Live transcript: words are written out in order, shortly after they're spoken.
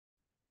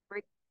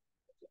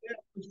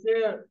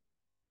Share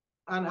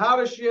and how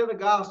to share the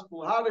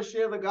gospel, how to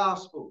share the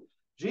gospel.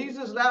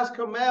 Jesus' last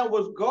command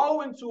was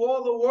go into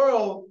all the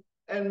world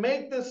and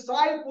make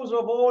disciples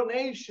of all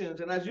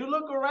nations. And as you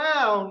look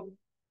around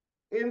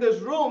in this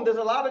room, there's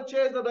a lot of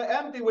chairs that are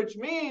empty, which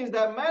means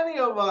that many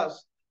of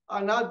us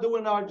are not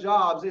doing our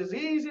jobs. It's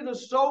easy to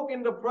soak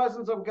in the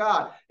presence of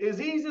God. It's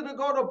easy to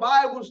go to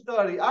Bible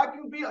study. I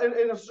can be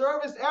in a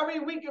service every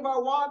week if I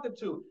wanted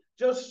to,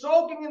 just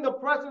soaking in the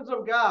presence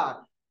of God.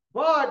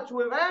 But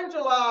to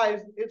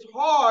evangelize, it's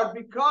hard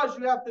because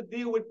you have to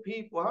deal with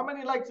people. How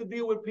many like to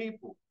deal with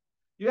people?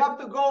 You have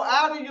to go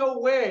out of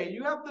your way.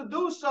 You have to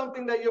do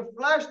something that your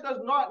flesh does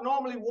not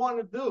normally want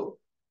to do.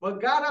 But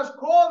God has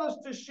called us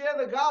to share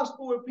the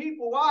gospel with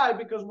people. Why?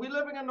 Because we're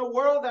living in a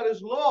world that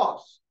is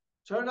lost.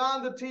 Turn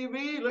on the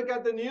TV, look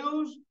at the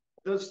news.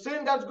 The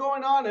sin that's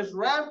going on is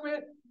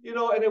rampant.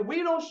 And if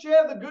we don't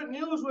share the good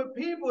news with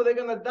people, they're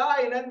going to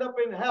die and end up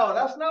in hell.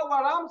 That's not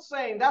what I'm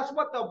saying. That's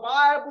what the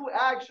Bible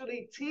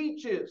actually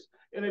teaches.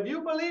 And if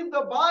you believe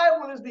the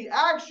Bible is the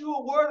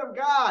actual word of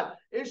God,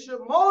 it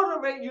should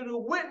motivate you to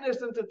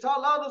witness and to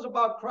tell others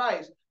about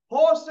Christ.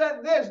 Paul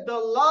said this, the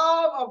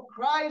love of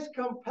Christ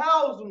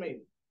compels me.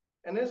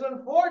 And it's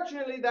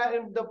unfortunately that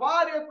in the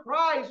body of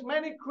Christ,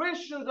 many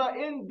Christians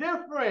are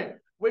indifferent,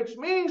 which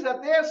means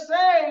that they're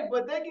saved,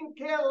 but they can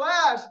care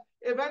less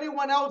if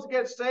anyone else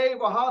gets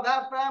saved or how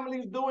that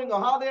family's doing or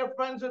how their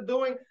friends are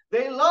doing.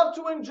 They love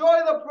to enjoy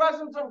the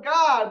presence of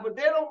God, but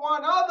they don't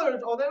want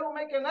others, or they don't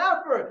make an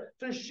effort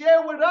to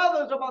share with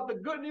others about the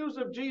good news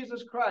of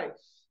Jesus Christ.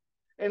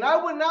 And I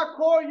would not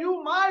call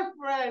you my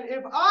friend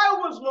if I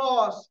was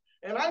lost.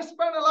 And I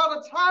spend a lot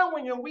of time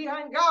with you. We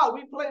hang out,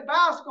 we play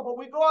basketball,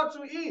 we go out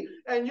to eat.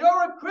 And you're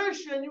a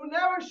Christian. You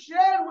never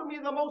shared with me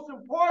the most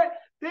important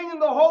thing in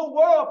the whole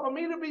world, for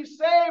me to be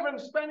saved and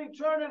spend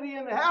eternity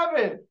in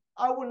heaven.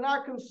 I would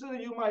not consider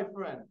you my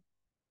friend,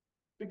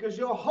 because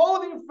you're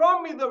holding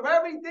from me the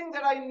very thing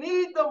that I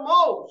need the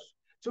most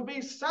to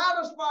be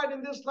satisfied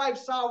in this life.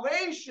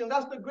 Salvation,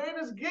 that's the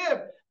greatest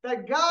gift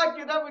that God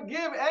could ever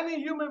give any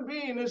human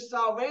being, is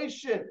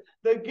salvation,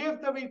 the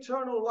gift of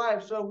eternal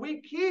life. So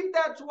we keep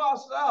that to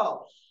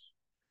ourselves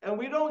and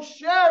we don't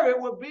share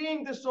it, we're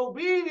being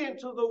disobedient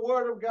to the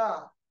word of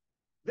God.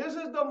 This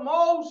is the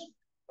most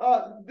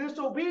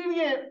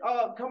disobedient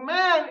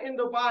command in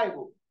the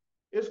Bible.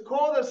 It's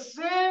called the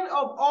sin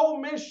of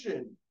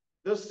omission.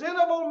 The sin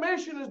of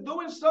omission is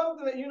doing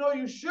something that you know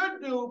you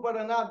should do but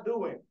are not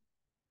doing.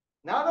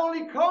 Not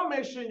only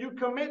commission, you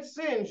commit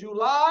sins. You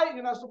lie,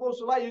 you're not supposed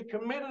to lie, you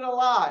committed a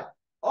lie.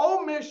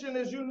 Omission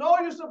is you know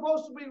you're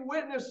supposed to be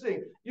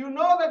witnessing. You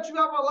know that you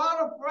have a lot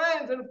of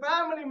friends and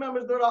family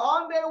members that are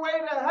on their way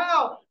to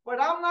hell, but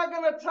I'm not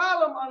going to tell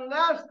them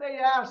unless they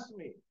ask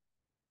me.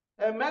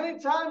 And many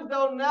times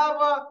they'll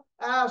never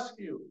ask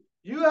you.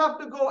 You have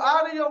to go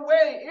out of your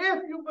way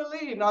if you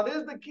believe. Now, this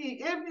is the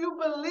key. If you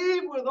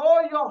believe with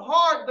all your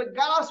heart the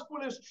gospel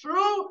is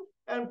true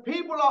and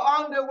people are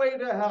on their way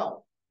to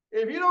hell.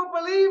 If you don't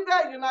believe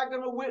that, you're not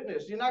going to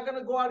witness. You're not going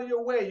to go out of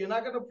your way. You're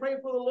not going to pray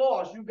for the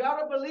lost. You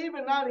got to believe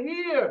it, not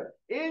hear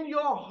in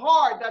your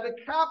heart, that it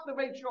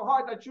captivates your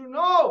heart, that you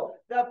know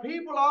that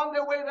people are on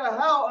their way to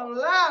hell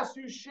unless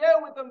you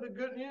share with them the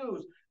good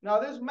news. Now,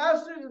 this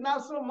message is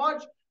not so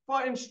much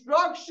for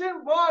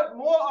instruction, but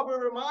more of a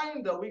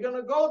reminder. We're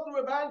going to go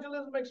through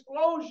evangelism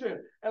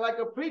explosion. And like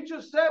a preacher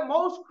said,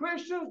 most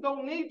Christians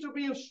don't need to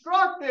be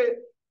instructed.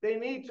 They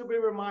need to be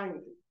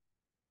reminded.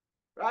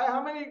 Right?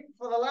 How many,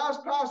 for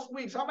the past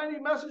weeks, how many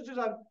messages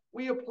have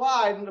we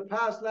applied in the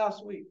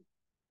last week?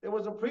 There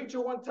was a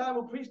preacher one time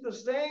who preached the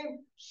same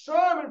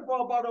sermon for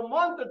about a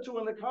month or two,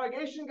 and the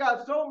congregation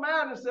got so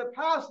mad and said,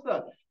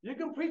 Pastor, you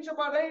can preach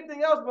about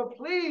anything else, but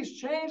please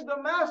change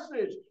the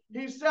message.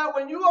 He said,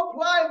 when you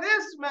apply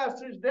this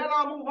message, then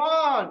I'll move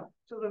on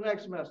to the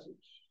next message.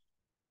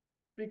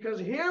 Because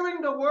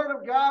hearing the word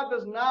of God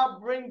does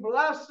not bring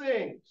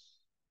blessings.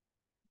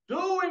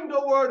 Doing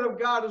the word of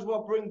God is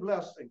what brings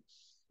blessings,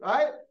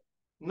 right?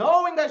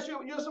 Knowing that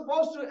you're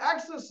supposed to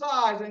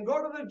exercise and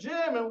go to the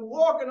gym and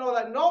walk and all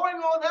that.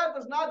 Knowing all that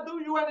does not do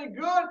you any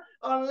good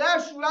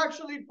unless you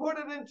actually put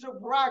it into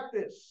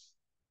practice.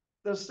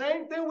 The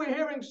same thing we're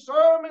hearing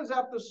sermons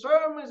after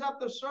sermons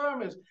after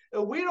sermons.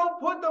 If we don't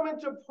put them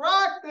into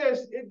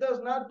practice, it does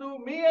not do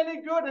me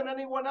any good and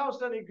anyone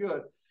else any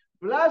good.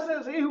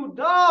 Blessed is he who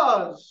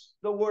does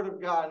the word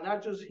of God,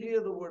 not just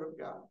hear the word of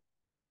God.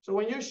 So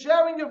when you're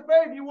sharing your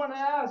faith, you want to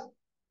ask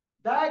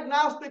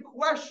diagnostic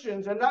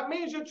questions, and that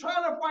means you're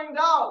trying to find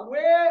out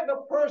where the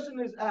person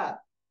is at.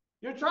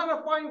 You're trying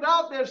to find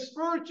out their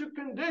spiritual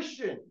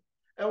condition.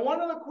 And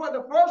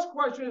the first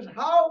question is,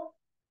 how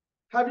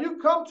have you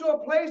come to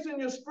a place in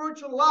your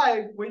spiritual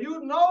life where you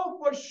know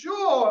for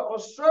sure or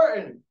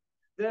certain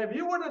that if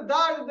you were to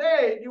die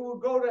today, you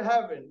would go to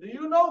heaven? Do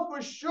you know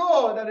for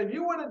sure that if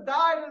you were to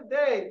die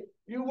today,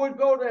 you would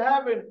go to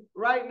heaven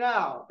right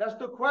now? That's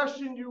the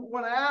question you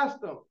want to ask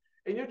them.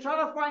 And you're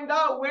trying to find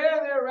out where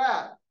they're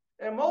at.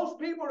 And most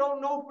people don't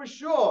know for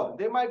sure.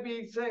 They might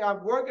be saying,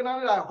 I'm working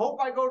on it. I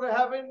hope I go to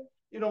heaven.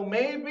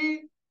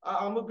 Maybe.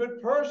 I'm a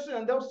good person,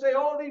 and they'll say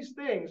all these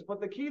things.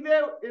 But the key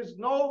there is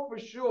know for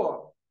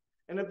sure.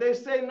 And if they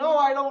say, no,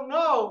 I don't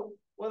know,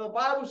 well, the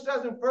Bible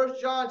says in 1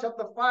 John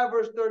chapter 5,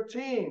 verse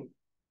 13,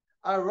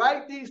 I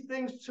write these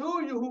things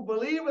to you who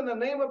believe in the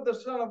name of the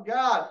Son of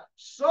God,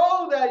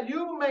 so that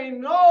you may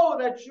know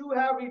that you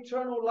have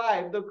eternal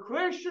life. The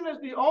Christian is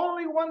the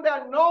only one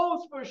that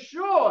knows for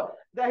sure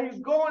that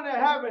he's going to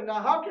heaven.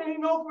 Now, how can he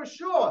know for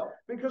sure?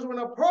 Because when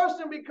a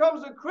person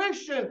becomes a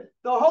Christian,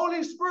 the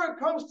Holy Spirit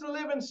comes to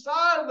live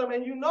inside of them,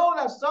 and you know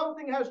that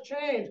something has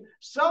changed.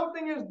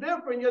 Something is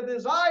different. Your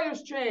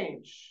desires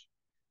change.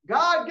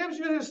 God gives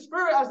you his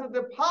Spirit as a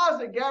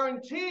deposit,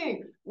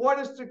 guaranteeing what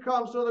is to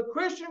come, so the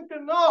Christian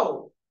can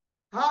know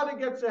how to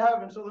get to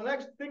heaven. So the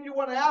next thing you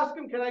want to ask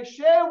him, can I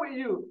share with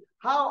you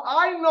how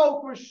I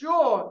know for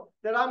sure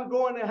that I'm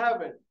going to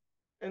heaven?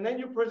 And then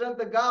you present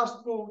the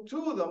gospel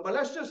to them. But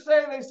let's just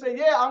say they say,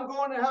 yeah, I'm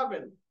going to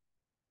heaven.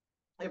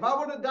 If I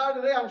were to die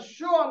today, I'm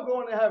sure I'm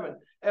going to heaven.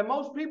 And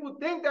most people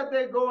think that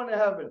they're going to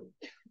heaven.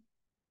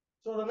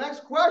 So the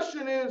next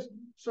question is,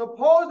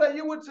 suppose that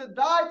you were to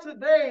die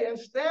today and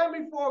stand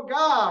before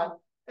God,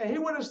 and he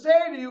were to say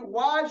to you,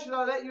 why should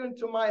I let you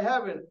into my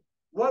heaven?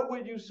 What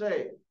would you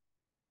say?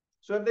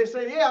 So if they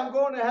say, yeah, I'm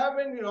going to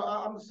heaven, you know,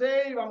 I'm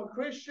saved, I'm a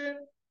Christian,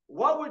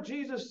 what would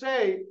Jesus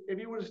say if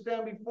you were to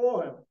stand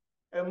before him?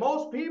 And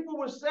most people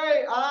would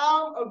say,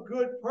 I'm a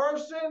good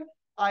person,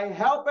 I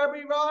help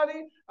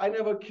everybody, I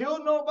never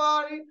killed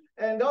nobody,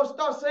 and they'll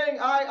start saying,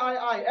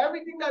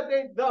 everything that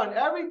they've done,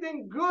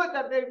 everything good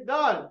that they've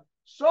done.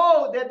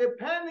 So they're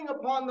depending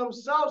upon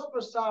themselves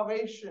for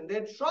salvation.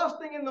 They're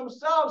trusting in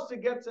themselves to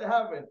get to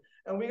heaven.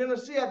 And we're going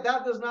to see that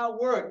that does not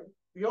work.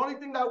 The only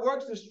thing that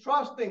works is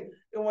trusting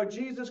in what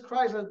Jesus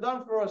Christ has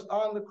done for us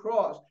on the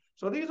cross.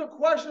 So these are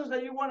questions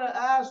that you want to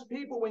ask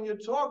people when you're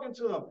talking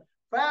to them,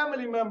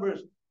 family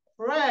members,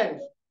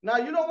 friends. Now,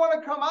 you don't want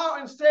to come out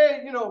and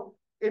say, you know,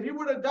 if you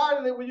were to die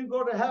today, will you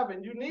go to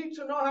heaven? You need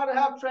to know how to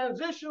have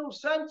transitional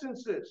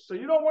sentences. So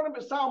you don't want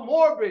to sound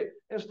morbid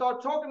and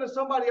start talking to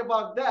somebody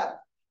about death.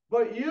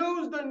 But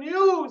use the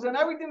news and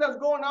everything that's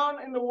going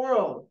on in the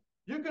world.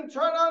 You can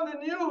turn on the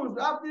news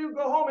after you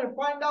go home and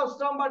find out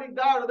somebody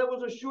died or there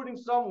was a shooting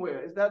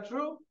somewhere. Is that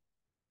true?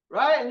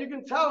 Right? And you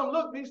can tell them,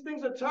 look, these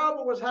things are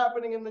terrible what's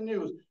happening in the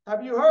news.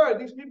 Have you heard?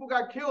 These people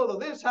got killed or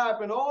this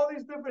happened, all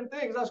these different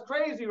things. That's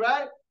crazy,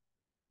 right?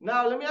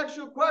 Now, let me ask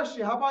you a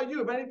question. How about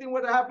you? If anything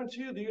were to happen to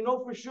you, do you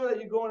know for sure that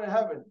you're going to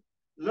heaven?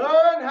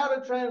 Learn how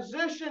to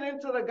transition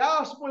into the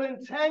gospel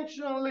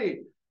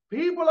intentionally.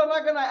 People are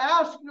not going to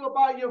ask you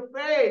about your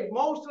faith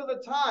most of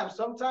the time.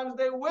 Sometimes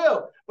they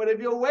will. But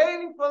if you're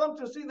waiting for them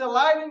to see the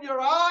light in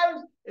your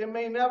eyes, it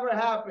may never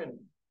happen.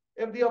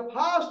 If the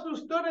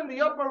apostles stood in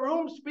the upper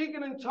room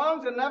speaking in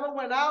tongues and never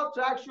went out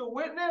to actual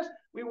witness,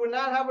 we would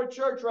not have a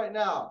church right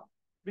now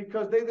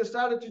because they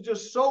decided to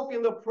just soak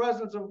in the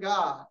presence of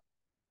God.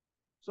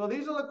 So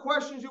these are the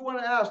questions you want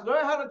to ask.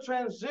 Learn how to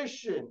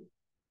transition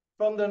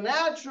from the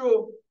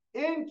natural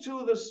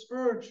into the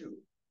spiritual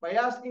by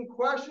asking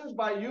questions,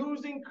 by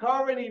using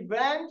current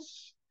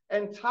events,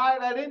 and tie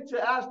that in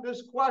to ask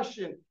this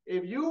question.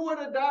 If you were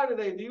to die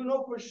today, do you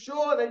know for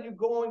sure that you're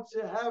going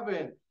to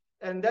heaven?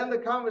 And then the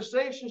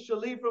conversation should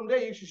lead from there.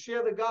 You should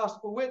share the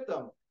gospel with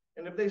them.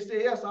 And if they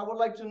say, yes, I would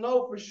like to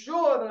know for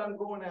sure that I'm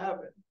going to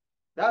heaven,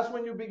 that's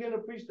when you begin to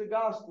preach the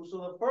gospel. So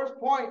the first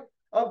point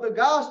of the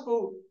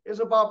gospel is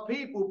about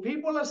people.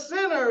 People are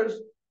sinners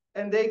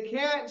and they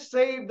can't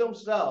save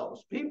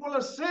themselves. People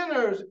are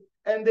sinners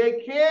and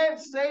they can't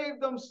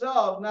save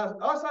themselves. Now,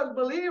 us as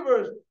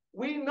believers,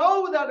 we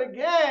know that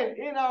again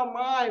in our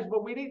minds,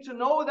 but we need to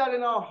know that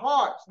in our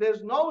hearts.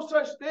 There's no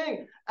such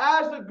thing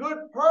as a good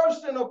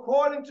person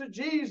according to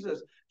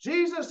Jesus.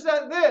 Jesus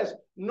said this,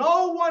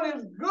 no one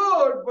is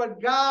good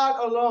but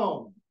God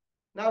alone.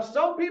 Now,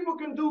 some people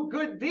can do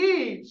good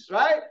deeds,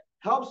 right?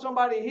 Help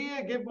somebody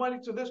here, give money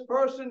to this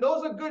person.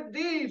 Those are good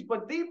deeds,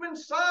 but deep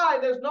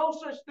inside, there's no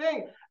such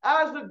thing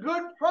as a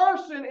good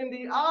person in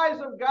the eyes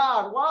of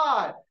God.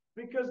 Why?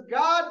 Because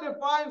God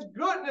defines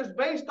goodness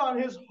based on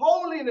his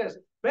holiness,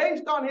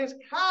 based on his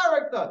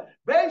character,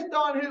 based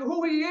on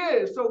who he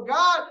is. So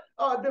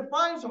God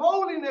defines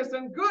holiness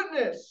and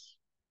goodness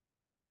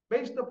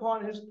based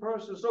upon his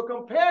person. So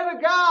compared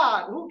to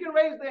God, who can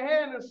raise their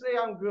hand and say,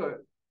 I'm good?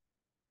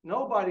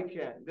 Nobody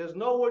can. There's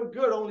no one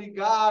good, only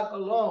God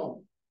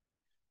alone.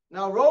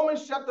 Now,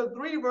 Romans chapter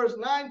 3, verse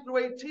 9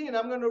 through 18,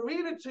 I'm going to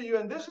read it to you.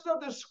 And this is a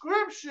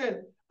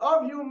description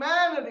of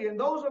humanity. And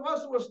those of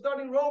us who were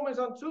studying Romans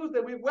on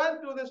Tuesday, we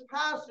went through this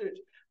passage.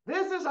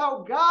 This is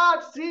how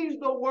God sees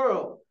the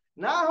world.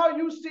 Not how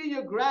you see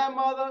your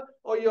grandmother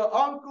or your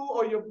uncle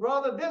or your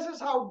brother. This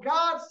is how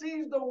God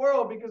sees the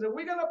world. Because if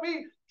we're going to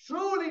be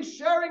truly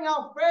sharing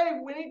our faith,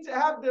 we need to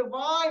have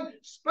divine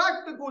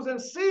spectacles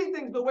and see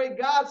things the way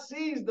God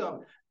sees them.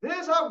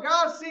 This is how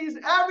God sees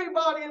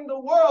everybody in the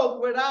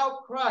world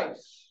without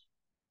Christ.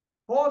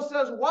 Paul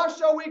says, what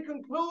shall we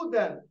conclude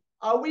then?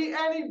 Are we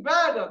any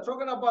better?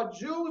 Talking about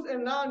Jews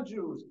and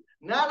non-Jews.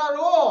 Not at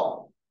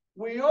all.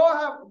 We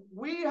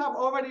have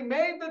already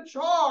made the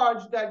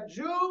charge that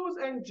Jews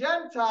and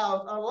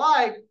Gentiles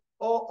alike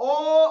are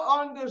all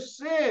under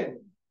sin.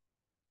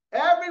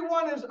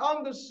 Everyone is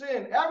under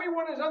sin.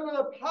 Everyone is under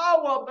the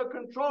power of the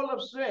control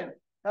of sin.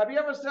 Have you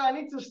ever said, I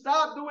need to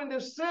stop doing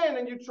this sin,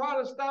 and you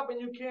try to stop and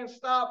you can't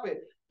stop it?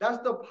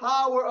 That's the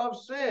power of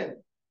sin.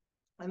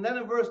 And then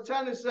in verse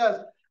 10 it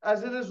says,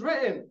 as it is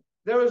written,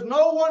 there is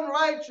no one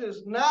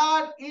righteous,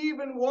 not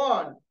even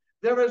one.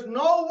 There is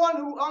no one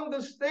who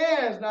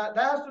understands. Now,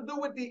 that has to do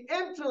with the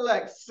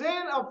intellect.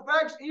 Sin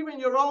affects even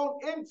your own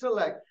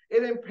intellect.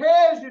 It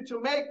impairs you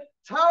to make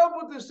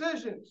terrible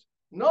decisions.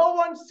 No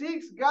one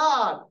seeks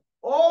God.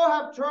 All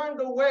have turned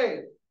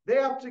away. They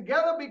have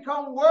together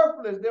become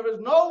worthless. There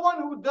is no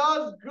one who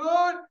does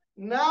good,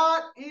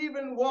 not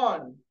even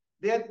one.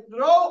 Their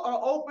throat are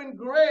open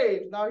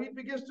graves. Now he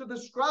begins to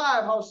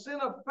describe how sin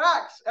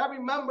affects every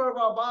member of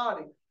our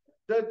body.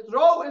 The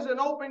throat is an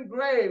open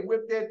grave.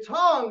 With their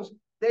tongues,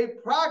 they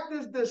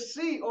practice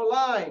deceit or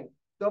lying.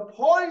 The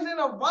poison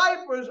of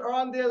vipers are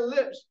on their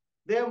lips.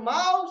 Their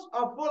mouths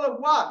are full of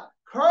what?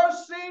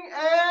 Cursing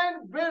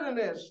and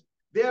bitterness.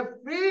 Their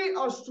feet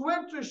are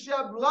swift to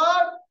shed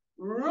blood.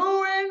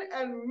 Ruin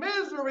and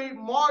misery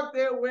mark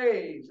their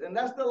ways. And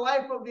that's the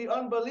life of the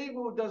unbeliever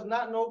who does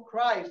not know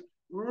Christ.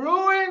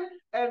 Ruin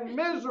and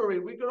misery.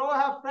 We could all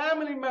have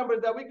family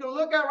members that we can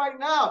look at right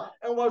now,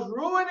 and what's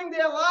ruining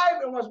their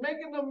life and what's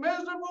making them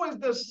miserable is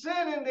the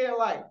sin in their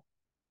life.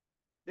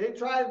 They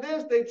try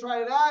this, they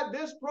try that,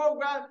 this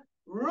program.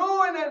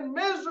 Ruin and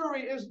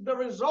misery is the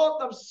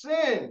result of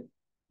sin.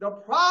 The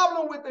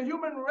problem with the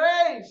human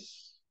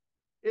race,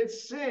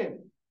 it's sin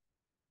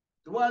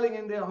dwelling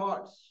in their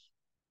hearts.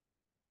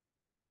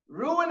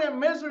 Ruin and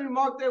misery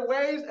mark their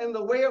ways, and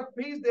the way of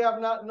peace they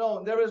have not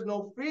known. There is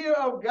no fear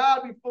of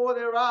God before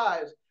their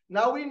eyes.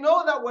 Now we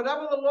know that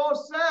whatever the law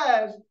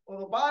says,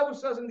 or the Bible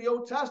says in the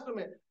Old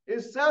Testament,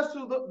 it says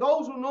to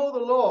those who know the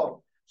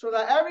Lord, so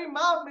that every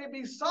mouth may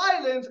be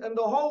silenced and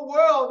the whole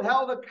world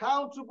held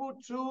accountable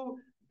to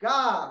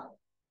God.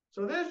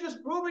 So this is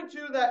just proving to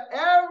you that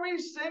every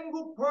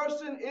single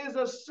person is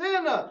a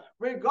sinner,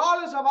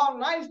 regardless of how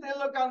nice they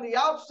look on the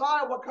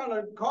outside, what kind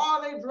of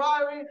car they're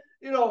driving,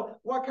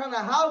 what kind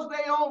of house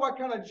they own, what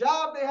kind of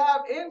job they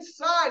have.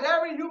 Inside,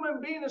 every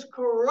human being is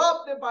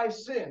corrupted by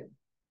sin.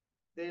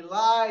 They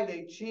lie,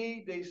 they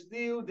cheat, they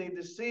steal, they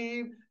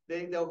deceive,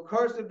 they'll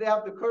curse if they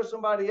have to curse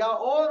somebody out.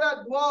 All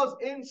that dwells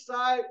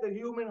inside the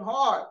human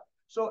heart.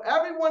 So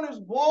everyone is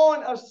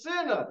born a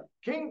sinner.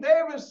 King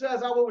David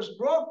says, I was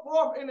brought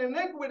forth in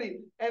iniquity,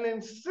 and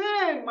in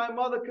sin my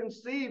mother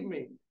conceived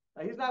me.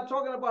 Now, he's not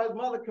talking about his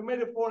mother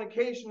committed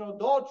fornication or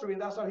adultery,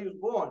 and that's how he was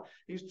born.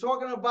 He's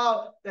talking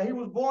about that he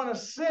was born a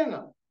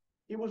sinner.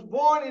 He was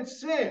born in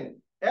sin.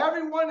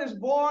 Everyone is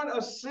born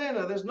a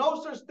sinner. There's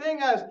no such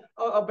thing as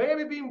a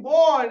baby being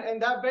born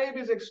and that baby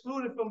is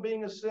excluded from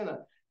being a sinner.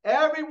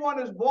 Everyone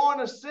is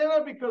born a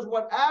sinner because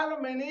what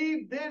Adam and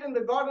Eve did in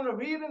the Garden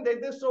of Eden, they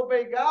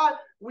disobeyed God.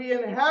 We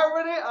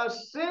inherited a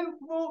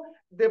sinful,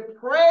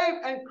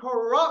 depraved, and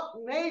corrupt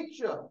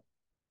nature.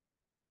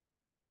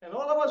 And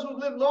all of us who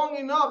live long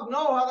enough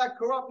know how that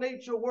corrupt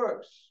nature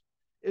works.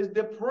 It's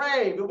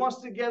depraved. It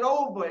wants to get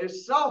over.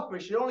 It's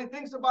selfish. It only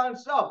thinks about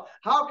itself.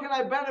 How can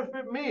I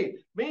benefit me?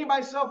 Me,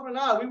 myself, and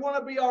I. We want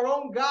to be our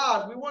own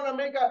gods. We want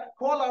to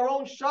call our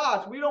own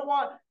shots. We don't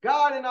want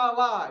God in our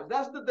lives.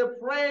 That's the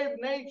depraved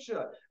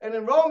nature. And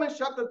in Romans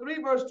chapter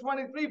 3, verse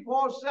 23,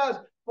 Paul says,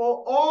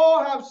 for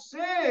all have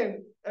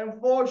sinned and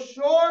fall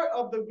short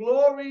of the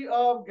glory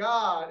of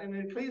God. And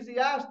in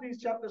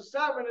Ecclesiastes chapter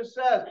 7, it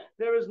says,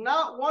 there is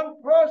not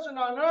one person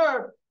on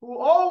earth who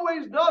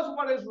always does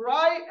what is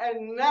right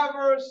and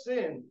never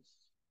sins.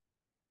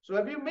 So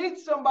if you meet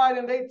somebody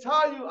and they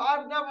tell you,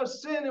 I've never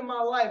sinned in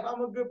my life,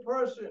 I'm a good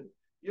person,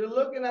 you're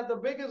looking at the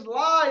biggest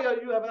liar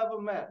you have ever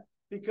met.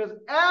 Because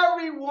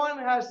everyone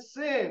has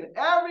sinned.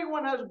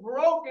 Everyone has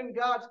broken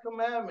God's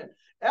commandment.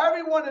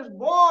 Everyone is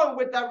born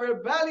with that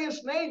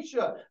rebellious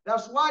nature.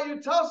 That's why you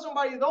tell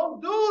somebody,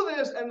 don't do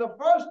this. And the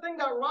first thing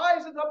that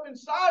rises up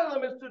inside of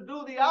them is to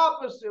do the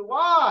opposite.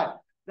 Why?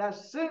 That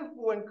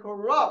sinful and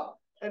corrupt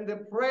and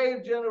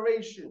depraved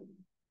generation.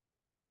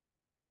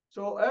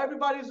 So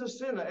everybody's a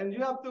sinner. And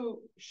you have to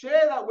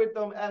share that with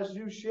them as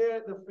you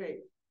share the faith.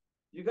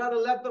 You got to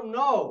let them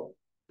know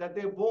that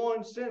they're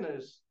born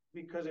sinners.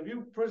 Because if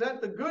you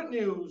present the good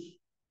news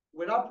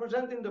without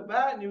presenting the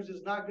bad news,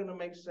 it's not going to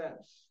make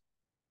sense.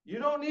 You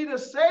don't need a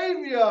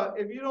savior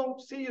if you don't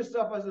see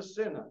yourself as a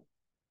sinner.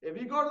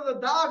 If you go to the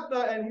doctor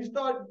and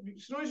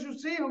as soon as you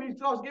see him, he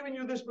starts giving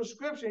you this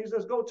prescription. He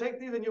says, go take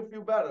these and you'll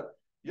feel better.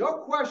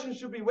 Your question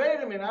should be,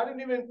 wait a minute, I didn't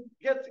even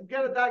get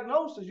a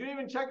diagnosis. You didn't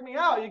even check me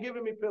out. You're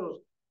giving me pills.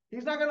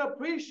 He's not going to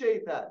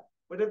appreciate that.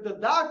 But if the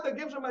doctor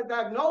gives him a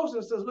diagnosis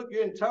and says, look,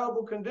 you're in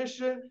terrible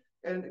condition,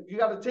 and you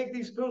got to take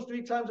these pills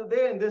 3 times a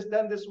day, and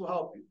then this will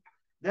help you.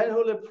 Then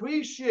he'll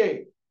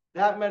appreciate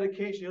that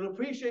medication. He'll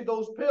appreciate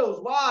those pills.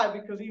 Why?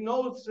 Because he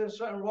knows there's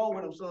something wrong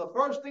with him. So the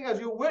first thing as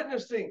you're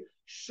witnessing,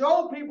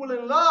 show people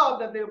in love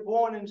that they're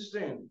born in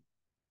sin.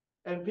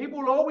 And people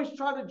will always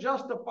try to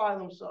justify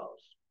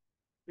themselves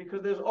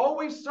because there's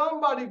always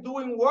somebody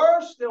doing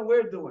worse than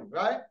we're doing,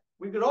 right?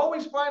 We could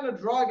always find a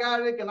drug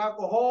addict, an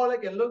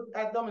alcoholic, and look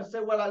at them and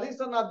say, well, at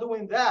least I'm not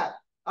doing that.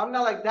 I'm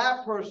not like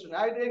that person.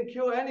 I didn't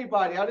kill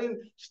anybody. I didn't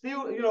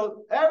steal. You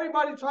know,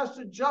 everybody tries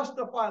to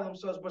justify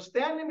themselves. But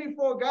standing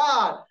before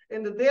God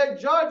in the day of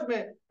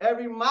judgment,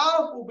 every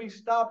mouth will be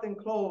stopped and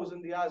closed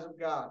in the eyes of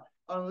God,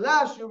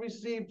 unless you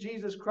receive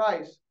Jesus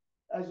Christ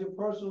as your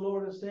personal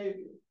Lord and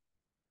Savior.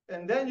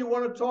 And then you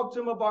want to talk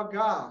to him about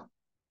God.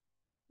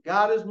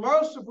 God is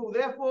merciful,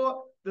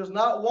 therefore does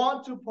not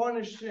want to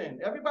punish sin.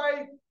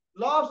 Everybody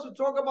loves to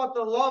talk about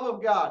the love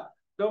of God,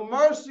 the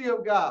mercy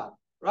of God,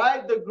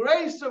 right? The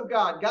grace of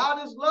God.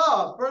 God is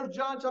love. 1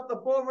 John chapter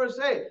 4, verse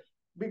 8.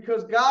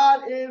 Because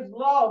God is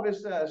love, it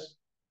says.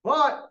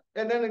 But,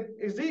 and then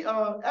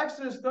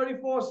Exodus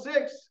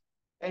 34:6,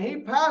 and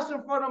he passed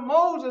in front of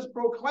Moses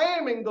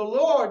proclaiming the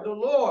Lord,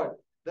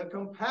 the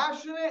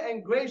compassionate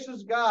and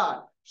gracious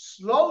God,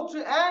 slow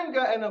to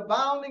anger and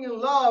abounding in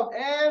love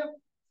and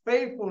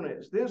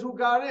faithfulness. This is who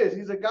God is.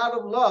 He's a God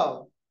of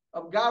love,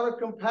 a God of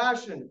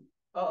compassion,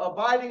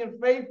 abiding in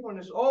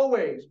faithfulness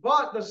always.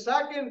 But the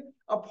second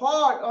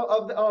part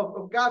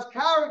of God's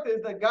character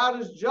is that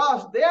God is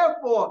just.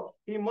 Therefore,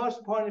 he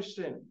must punish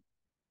sin.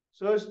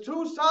 So there's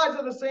two sides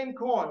of the same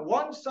coin.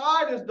 One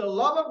side is the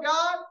love of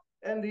God,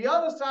 and the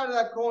other side of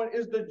that coin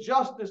is the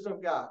justice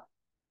of God.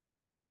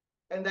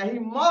 And that he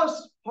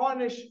must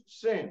punish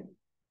sin,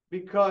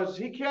 because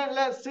he can't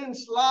let sin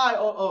slide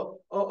or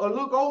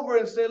look over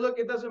and say, look,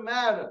 it doesn't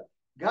matter.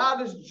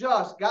 God is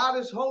just. God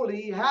is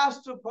holy. He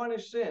has to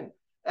punish sin.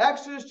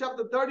 Exodus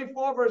chapter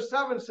 34, verse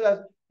 7 says,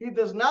 he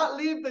does not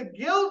leave the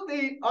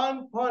guilty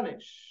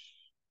unpunished.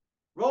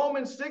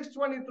 Romans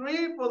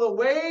 6:23, for the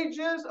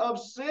wages of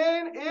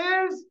sin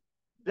is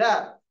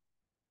death.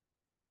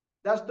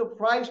 That's the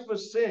price for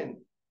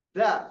sin,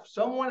 death.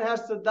 Someone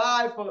has to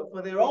die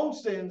for their own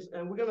sins,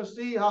 and we're going to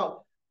see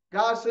how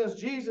God sends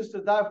Jesus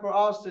to die for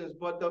our sins.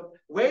 But the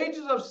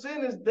wages of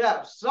sin is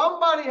death.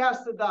 Somebody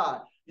has to die.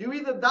 You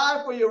either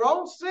die for your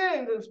own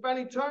sins and spend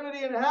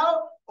eternity in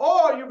hell,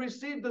 or you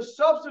receive the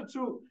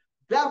substitute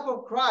death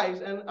of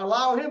Christ and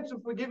allow him to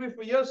forgive you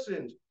for your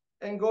sins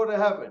and go to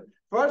heaven.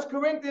 1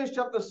 Corinthians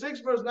chapter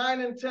 6, verse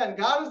 9 and 10.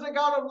 God is a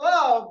God of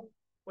love,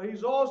 but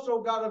he's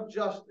also God of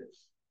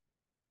justice.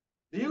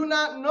 Do you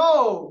not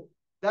know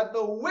that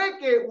the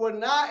wicked will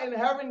not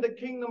inherit the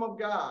kingdom of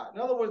God?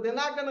 In other words, they're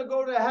not going to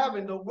go to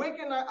heaven. The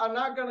wicked are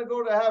not going to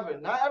go to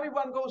heaven. Not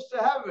everyone goes to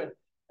heaven.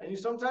 And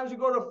sometimes you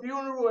go to a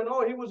funeral and,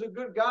 oh, he was a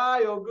good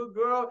guy or a good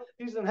girl.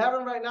 He's in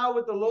heaven right now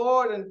with the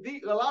Lord. And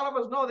a lot of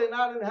us know they're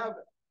not in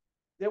heaven.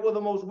 They were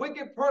the most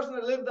wicked person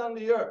that lived on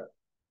the earth.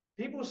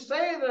 People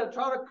say that,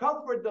 try to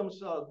comfort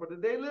themselves, but if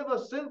they live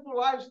a sinful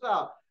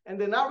lifestyle and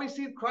did not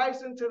receive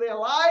Christ into their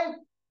life,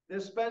 they're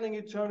spending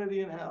eternity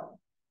in hell.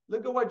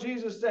 Look at what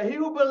Jesus said. He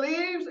who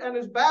believes and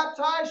is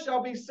baptized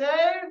shall be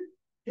saved.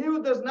 He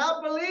who does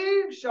not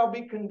believe shall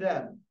be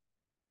condemned.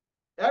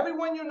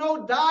 Everyone you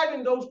know died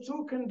in those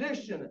two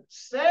conditions,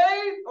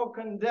 saved or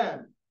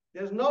condemned.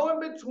 There's no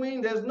in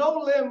between. There's no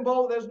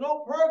limbo. There's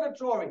no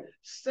purgatory.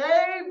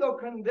 Saved or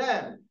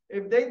condemned.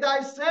 If they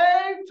die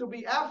saved, to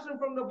be absent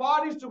from the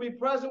bodies, to be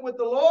present with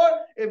the Lord.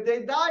 If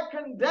they die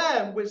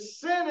condemned with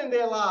sin in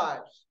their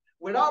lives,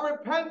 without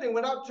repenting,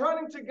 without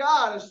turning to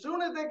God, as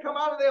soon as they come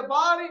out of their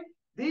body,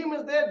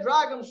 demons there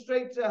drag them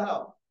straight to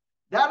hell.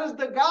 That is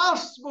the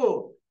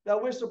gospel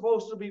that we're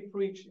supposed to be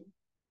preaching.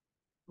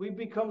 We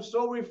become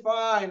so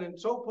refined and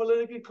so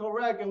politically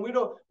correct, and we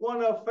don't want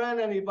to offend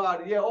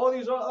anybody. Yeah, all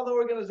these other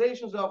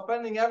organizations are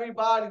offending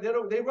everybody.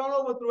 They run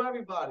over through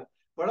everybody.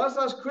 But us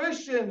as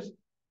Christians,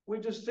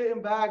 we're just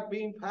sitting back,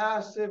 being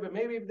passive, and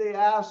maybe if they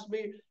ask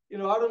me, I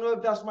don't know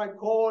if that's my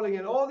calling,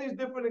 and all these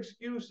different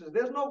excuses.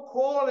 There's no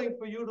calling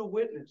for you to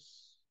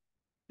witness.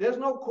 There's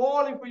no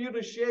calling for you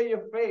to share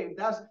your faith.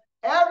 That's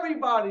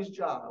everybody's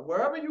job.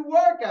 Wherever you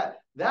work at,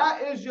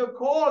 that is your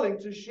calling,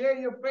 to share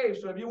your faith.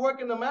 So if you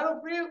work in the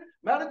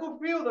medical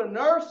field, the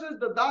nurses,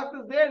 the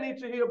doctors there need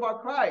to hear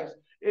about Christ.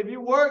 If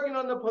you're working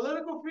on the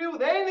political field,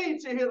 they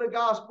need to hear the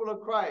gospel of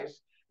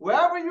Christ.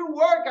 Wherever you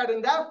work at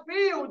in that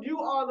field, you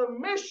are the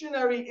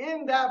missionary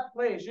in that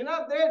place. You're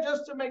not there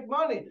just to make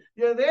money.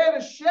 You're there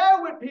to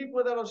share with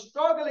people that are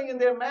struggling in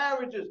their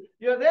marriages.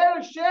 You're there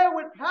to share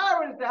with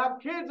parents that have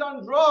kids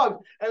on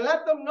drugs and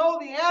let them know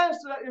the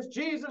answer is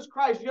Jesus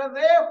Christ. You're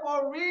there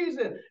for a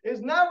reason.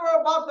 It's never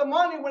about the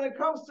money when it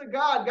comes to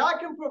God. God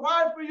can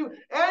provide for you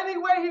any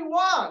way he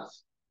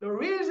wants. The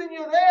reason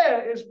you're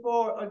there is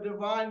for a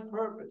divine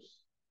purpose.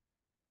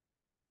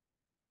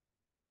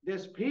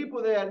 There's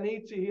people there that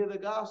need to hear the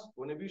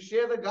gospel. And if you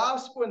share the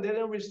gospel and they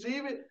didn't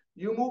receive it,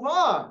 you move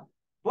on.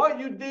 But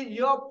you did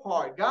your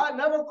part. God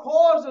never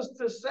calls us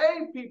to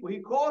save people. He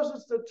calls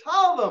us to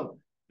tell them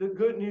the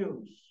good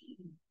news.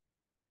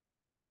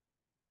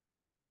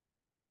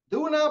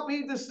 Do not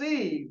be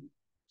deceived.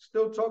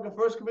 Still talking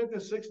 1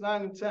 Corinthians 6,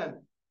 9, and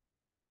 10.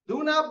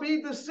 Do not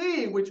be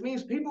deceived, which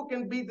means people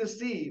can be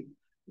deceived.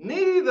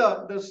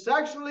 Neither the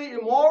sexually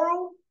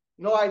immoral,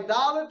 nor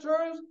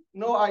idolaters,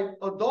 nor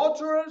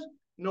adulterers,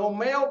 no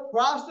male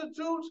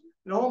prostitutes,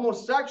 no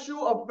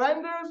homosexual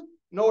offenders,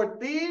 nor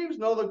thieves,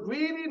 nor the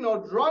greedy,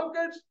 nor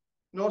drunkards,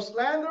 no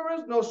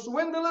slanderers, no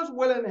swindlers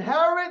will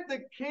inherit the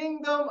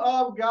kingdom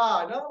of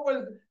God. In other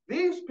words,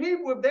 these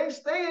people, if they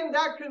stay in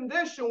that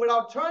condition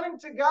without turning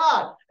to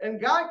God, and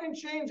God can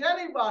change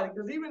anybody,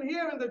 because even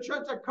here in the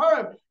church at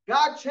Corinth,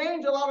 God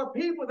changed a lot of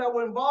people that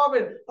were involved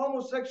in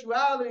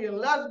homosexuality and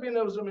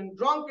lesbianism and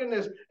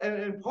drunkenness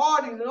and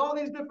parties and all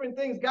these different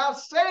things. God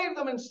saved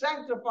them and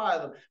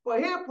sanctified them.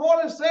 But here Paul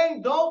is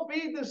saying, don't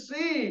be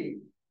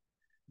deceived.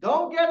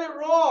 Don't get it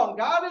wrong.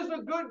 God is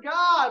a good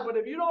God, but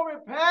if you don't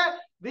repent,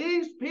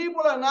 these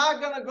people are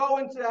not going to go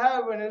into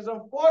heaven. It's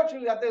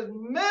unfortunate that there's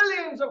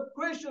millions of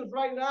Christians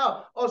right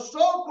now, or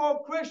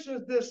so-called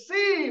Christians,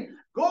 deceived,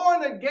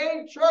 going to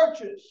gay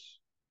churches.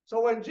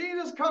 So when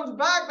Jesus comes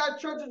back, that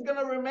church is going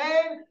to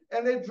remain,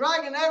 and they're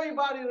dragging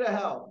everybody to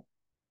hell.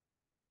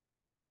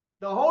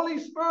 The Holy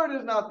Spirit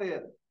is not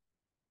there.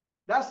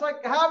 That's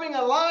like having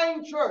a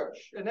lying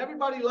church, and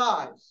everybody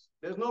lies.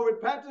 There's no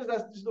repentance.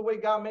 That's just the way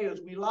God made us.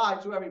 We lie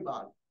to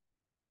everybody.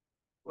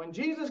 When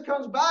Jesus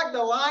comes back,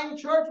 the lying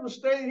church will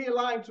stay here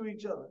lying to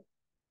each other.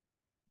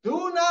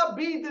 Do not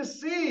be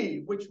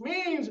deceived, which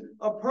means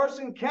a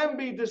person can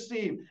be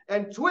deceived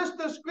and twist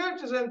the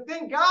scriptures and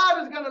think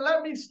God is going to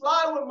let me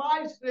slide with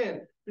my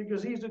sin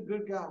because he's a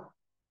good God.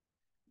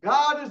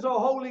 God is a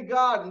holy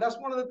God, and that's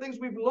one of the things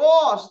we've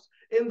lost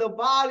in the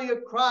body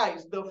of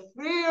Christ, the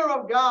fear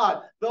of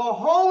God, the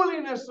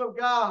holiness of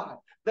God,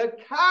 the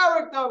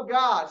character of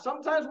God.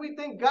 Sometimes we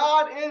think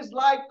God is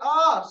like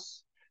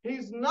us.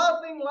 He's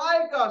nothing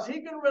like us.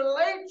 He can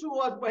relate to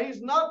us, but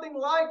he's nothing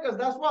like us.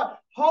 That's what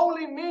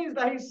holy means,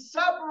 that he's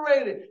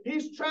separated.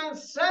 He's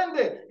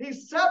transcended.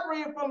 He's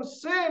separated from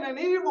sin and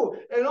evil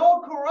and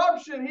all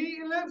corruption.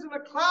 He lives in a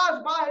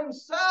class by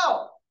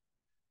himself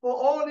for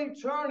all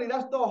eternity.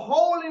 That's the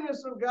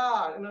holiness of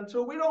God. And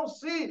until we don't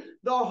see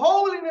the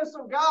holiness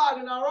of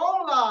God in our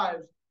own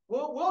lives,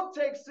 we'll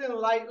take sin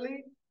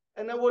lightly,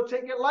 and then we'll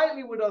take it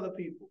lightly with other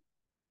people.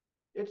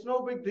 It's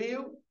no big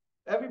deal.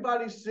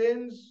 Everybody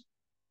sins.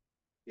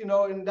 You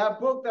know, in that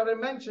book that I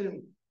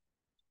mentioned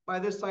by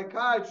this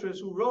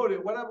psychiatrist who wrote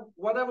it,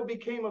 whatever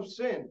became of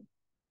sin.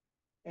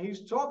 And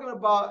he's talking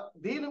about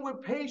dealing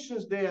with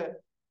patients there.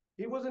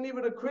 He wasn't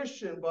even a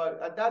Christian, but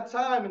at that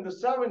time in the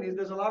 70s,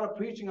 there's a lot of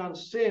preaching on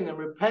sin and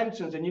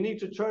repentance, and you need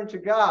to turn to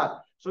God.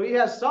 So he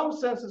has some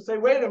sense to say,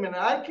 wait a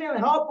minute, I can't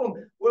help him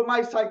with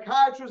my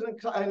psychiatrist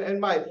and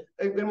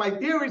my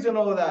theories and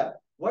all that.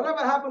 Whatever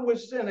happened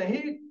with sin? And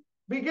he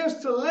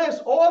begins to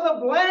list all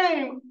the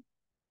blame.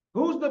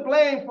 Who's to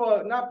blame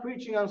for not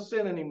preaching on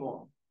sin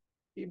anymore?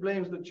 He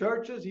blames the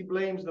churches. He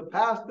blames the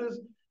pastors.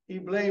 He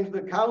blames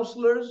the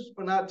counselors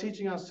for not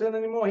teaching on sin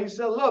anymore. He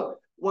said, look,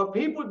 what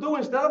people do,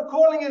 instead of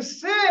calling it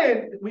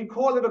sin, we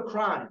call it a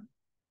crime,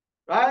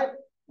 right?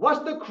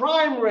 What's the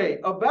crime rate?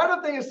 A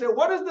better thing is to say,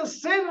 what is the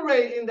sin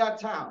rate in that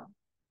town?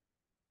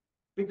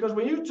 Because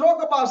when you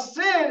talk about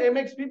sin, it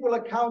makes people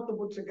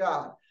accountable to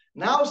God.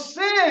 Now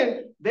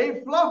sin,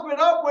 they fluff it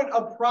up with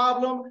a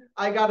problem.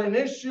 I got an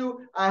issue.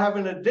 I have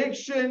an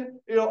addiction.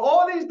 You know,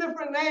 all these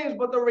different names.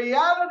 But the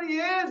reality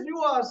is you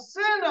are a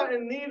sinner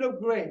in need of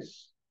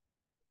grace.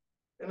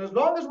 And as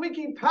long as we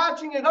keep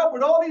patching it up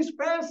with all these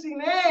fancy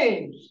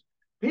names,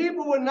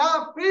 people will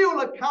not feel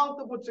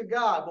accountable to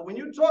God. But when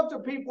you talk to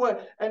people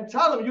and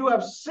tell them you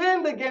have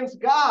sinned against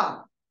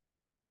God,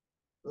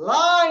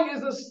 lying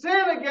is a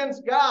sin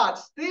against God.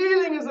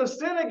 Stealing is a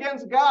sin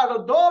against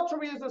God.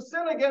 Adultery is a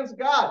sin against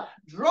God.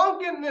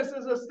 Drunkenness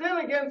is a sin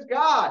against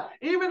God.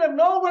 Even if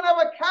no one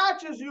ever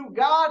catches you,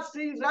 God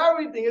sees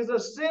everything. It's a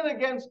sin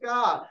against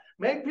God.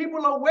 Make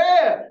people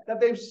aware that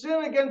they've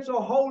sinned against a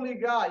holy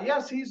God.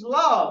 Yes, he's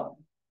love.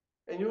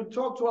 And you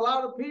talk to a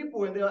lot of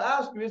people and they'll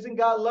ask you, isn't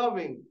God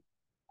loving?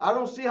 I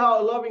don't see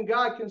how a loving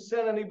God can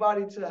send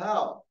anybody to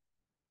hell.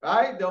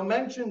 Right? They'll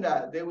mention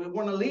that. They will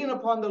want to lean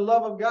upon the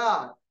love of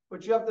God.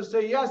 But you have to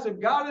say, yes,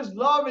 if God is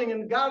loving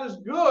and God is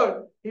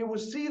good, he will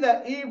see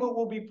that evil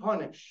will be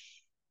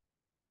punished.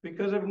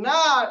 Because if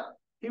not,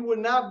 he would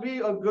not be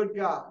a good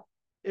God.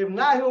 If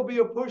not, he'll be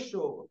a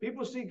pushover.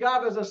 People see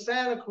God as a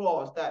Santa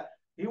Claus, that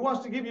he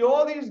wants to give you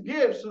all these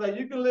gifts so that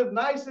you can live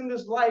nice in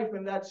this life,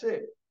 and that's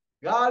it.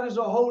 God is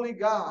a holy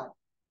God.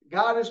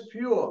 God is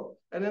pure.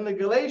 And in the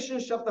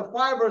Galatians chapter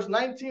 5, verse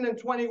 19 and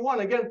 21,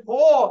 again,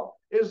 Paul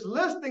is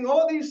listing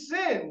all these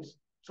sins,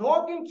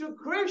 talking to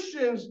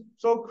Christians,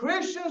 so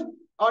Christians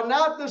are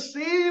not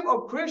deceived,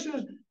 or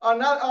Christians are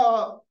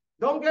not,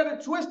 don't get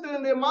it twisted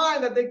in their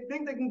mind that they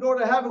think they can go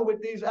to heaven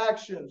with these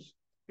actions.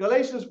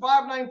 Galatians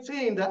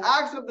 5:19, the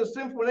acts of the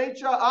sinful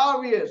nature are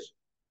obvious.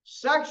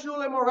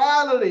 Sexual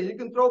immorality, you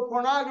can throw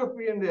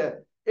pornography in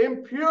there.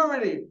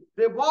 Impurity,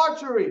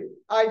 debauchery,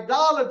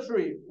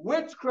 idolatry,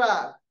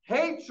 witchcraft,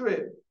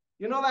 hatred.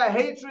 You know that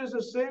hatred is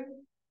a sin?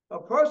 A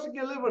person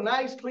can live a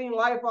nice, clean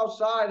life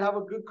outside, have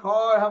a good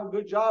car, have a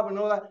good job, and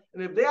all that.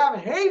 And if they have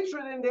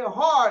hatred in their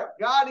heart,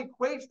 God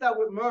equates that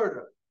with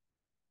murder.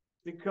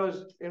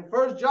 Because in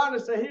 1 John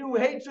it says, he who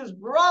hates his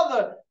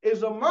brother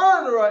is a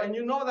murderer, and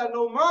you know that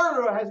no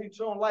murderer has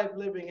eternal life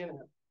living in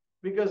him.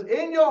 Because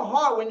in your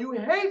heart, when you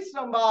hate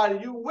somebody,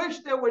 you wish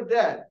they were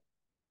dead.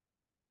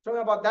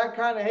 Talking about that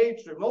kind of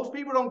hatred. Most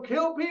people don't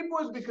kill people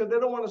is because they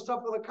don't want to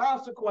suffer the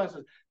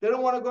consequences. They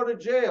don't want to go to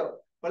jail.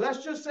 But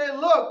let's just say,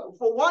 look,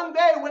 for one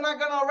day, we're not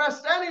going to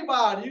arrest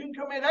anybody. You can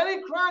commit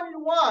any crime you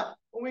want,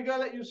 and we're going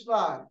to let you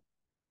slide.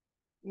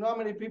 You know how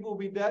many people will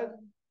be dead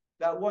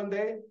that one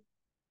day?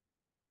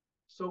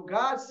 So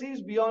God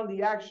sees beyond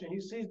the action. He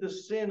sees the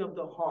sin of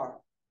the heart.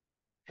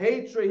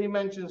 Hatred, he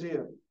mentions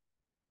here.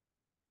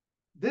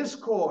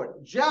 Discord,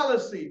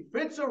 jealousy,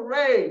 fits of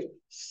rage,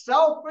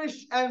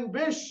 selfish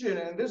ambition.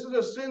 And this is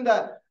a sin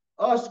that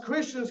us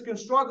Christians can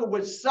struggle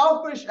with.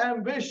 Selfish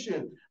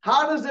ambition.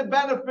 How does it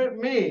benefit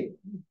me?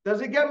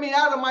 Does it get me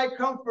out of my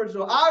comfort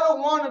zone? I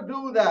don't want to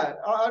do that.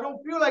 I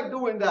don't feel like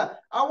doing that.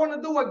 I want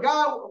to do what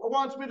God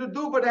wants me to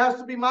do, but it has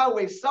to be my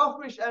way.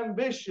 Selfish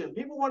ambition.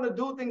 People want to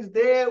do things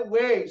their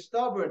way.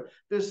 Stubborn.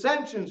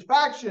 Dissensions,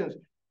 factions,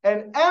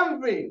 and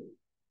envy.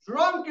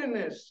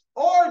 Drunkenness,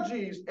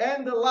 orgies,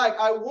 and the like.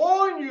 I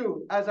warn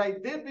you, as I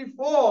did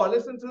before,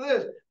 listen to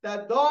this,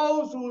 that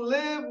those who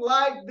live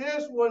like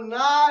this will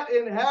not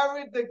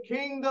inherit the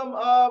kingdom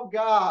of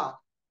God.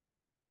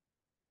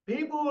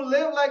 People who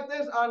live like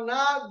this are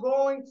not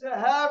going to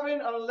heaven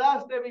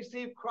unless they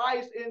receive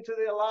Christ into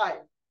their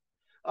life,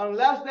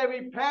 unless they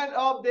repent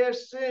of their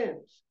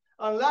sins,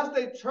 unless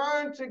they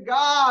turn to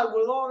God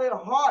with all their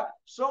heart,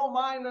 soul,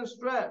 mind, and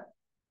strength.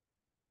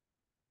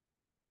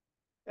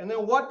 And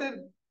then what did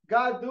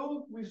God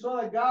do? We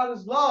saw that God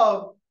is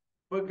love,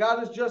 but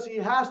God is just. He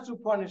has to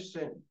punish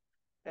sin.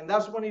 And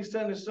that's when he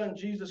sent his son,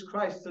 Jesus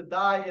Christ, to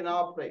die in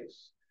our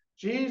place.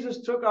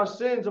 Jesus took our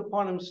sins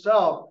upon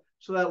himself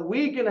so that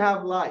we can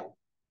have life.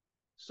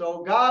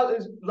 So God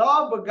is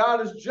love, but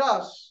God is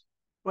just.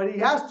 But he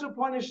has to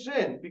punish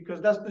sin because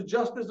that's the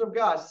justice of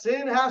God.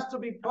 Sin has to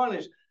be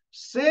punished.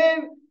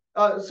 Sin,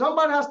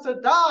 somebody has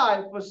to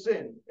die for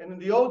sin. And in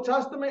the Old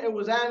Testament, it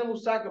was animal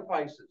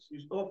sacrifices.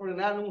 You offered an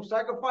animal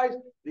sacrifice,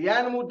 the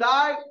animal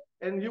died,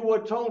 and you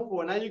were atoned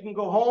for. Now you can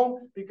go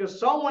home because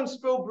someone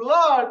spilled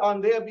blood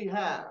on their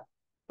behalf.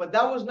 But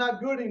that was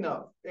not good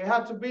enough. It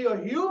had to be a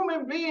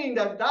human being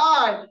that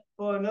died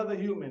for another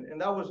human.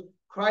 And that was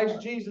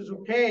Christ Jesus,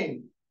 who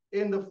came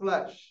in the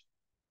flesh.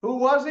 Who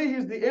was he?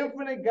 He's the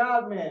infinite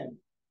God-man.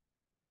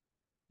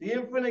 The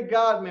infinite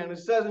God-man. It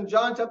says in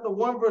John chapter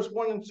 1, verse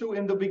 1 and 2,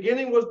 in the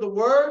beginning was the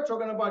Word,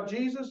 talking about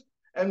Jesus,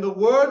 and the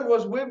Word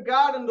was with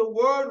God, and the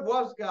Word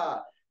was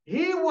God.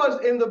 He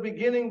was in the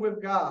beginning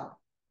with God.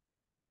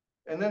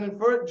 And then in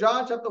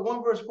John chapter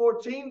 1, verse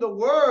 14, the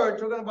Word,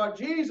 talking about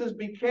Jesus,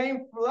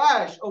 became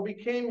flesh, or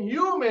became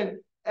human,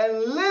 and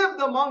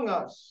lived among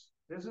us.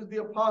 This is the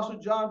Apostle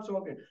John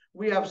talking.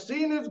 We have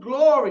seen his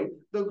glory,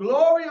 the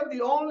glory of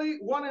the only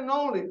one and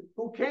only,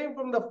 who came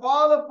from the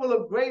Father, full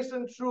of grace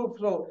and truth.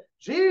 So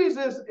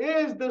Jesus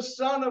is the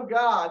Son of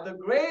God. The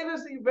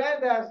greatest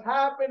event that has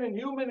happened in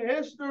human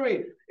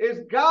history is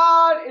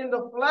God in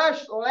the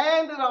flesh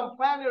landed on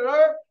planet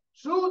Earth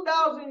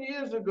 2,000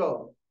 years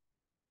ago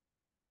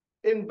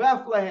in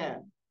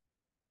Bethlehem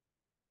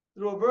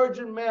through a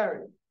Virgin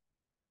Mary.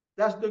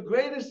 That's the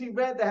greatest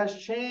event that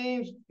has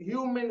changed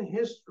human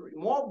history.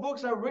 More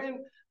books have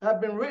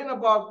been written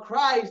about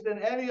Christ than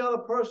any other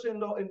person in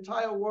the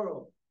entire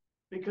world,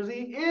 because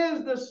he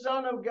is the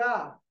Son of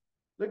God.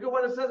 Look at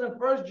what it says in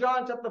 1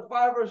 John chapter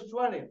 5, verse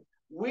 20.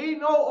 We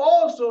know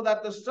also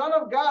that the Son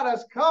of God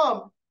has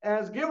come and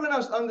has given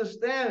us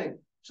understanding,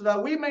 so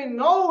that we may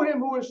know him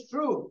who is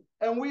true,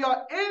 and we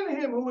are in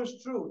him who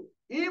is true,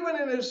 even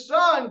in his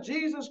Son,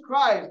 Jesus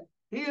Christ.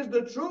 He is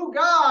the true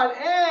God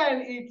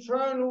and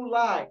eternal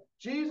life.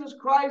 Jesus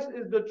Christ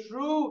is the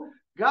true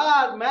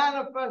God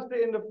manifested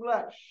in the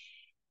flesh.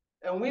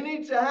 And we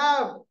need to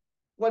have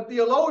what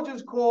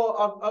theologians call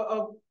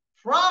a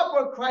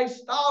proper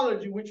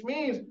Christology, which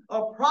means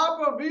a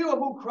proper view of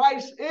who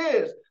Christ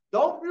is.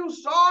 Don't feel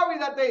sorry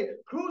that they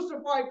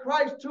crucified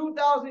Christ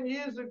 2,000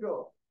 years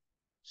ago.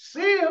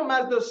 See him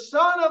as the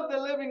Son of the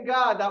living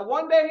God, that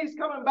one day he's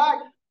coming back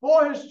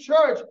for his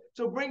church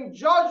to bring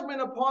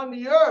judgment upon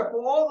the earth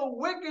for all the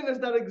wickedness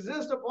that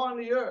exists upon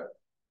the earth.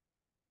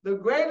 The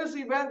greatest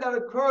event that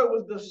occurred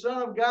was the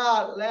Son of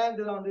God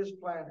landed on this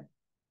planet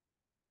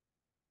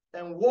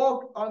and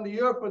walked on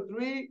the earth for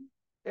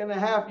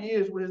 3.5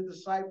 years with his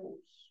disciples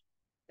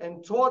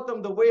and taught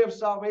them the way of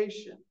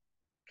salvation,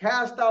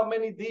 cast out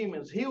many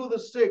demons, healed the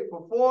sick,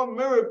 performed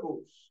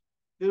miracles,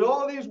 did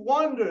all these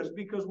wonders.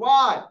 Because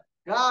why?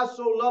 God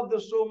so loved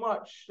us so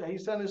much that he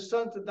sent his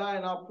Son to die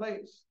in our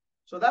place.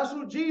 So that's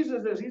who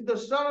Jesus is. He's the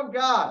Son of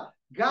God.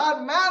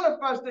 God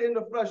manifested in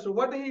the flesh. So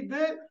what did he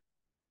do?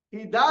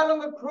 He died on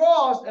the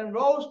cross and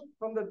rose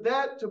from the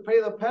dead to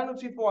pay the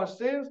penalty for our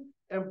sins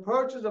and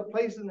purchase a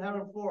place in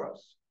heaven for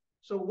us.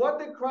 So what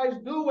did Christ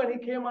do when he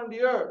came on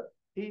the earth?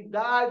 He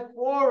died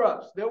for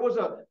us. There was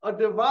a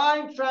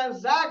divine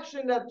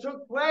transaction that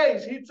took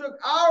place. He took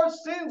our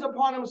sins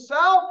upon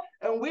himself,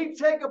 and we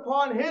take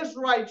upon his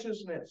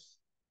righteousness.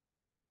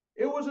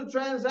 It was a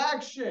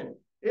transaction.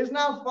 It's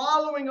not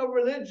following a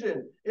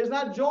religion. It's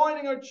not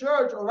joining a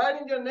church or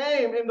writing your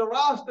name in the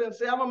roster and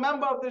say, I'm a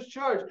member of this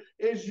church.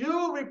 It's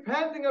you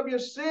repenting of your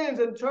sins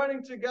and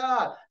turning to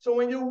God. So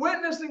when you're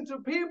witnessing to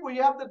people,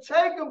 you have to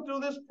take them through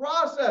this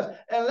process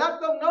and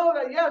let them know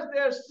that, yes,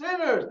 they're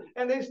sinners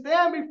and they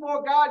stand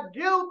before God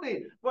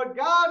guilty. But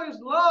God is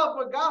love,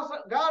 but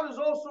God is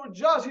also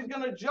just. He's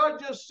going to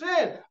judge your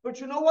sin. But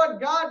you know what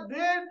God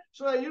did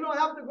so that you don't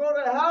have to go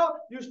to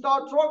hell? You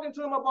start talking to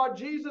them about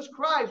Jesus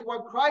Christ,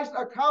 what Christ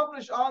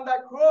accomplished on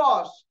that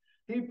cross.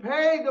 He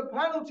paid the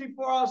penalty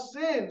for our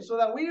sins so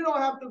that we don't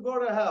have to go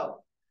to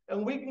hell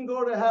and we can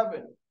go to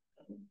heaven.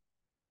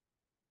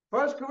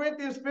 1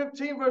 Corinthians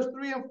 15, verse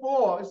 3 and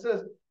 4, it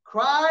says,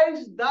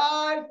 Christ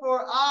died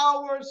for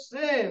our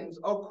sins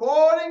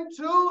according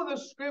to the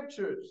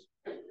scriptures.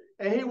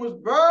 And he was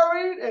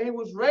buried and he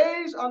was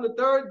raised on the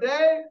third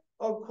day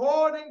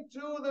according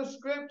to the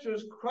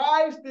scriptures.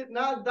 Christ did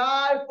not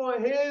die for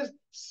his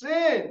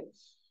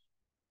sins.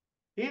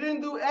 He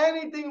didn't do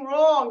anything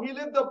wrong. He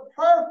lived a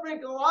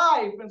perfect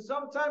life. And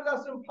sometimes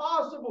that's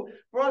impossible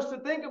for us to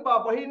think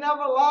about. But he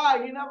never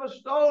lied. He never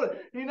stole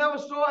it. He never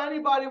saw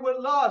anybody with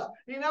lust.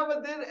 He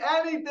never did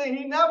anything.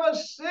 He never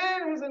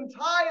sinned his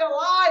entire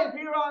life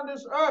here on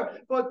this earth.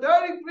 For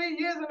 33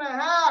 years and a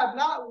half,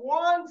 not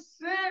one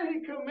sin he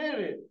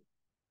committed.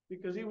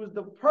 Because he was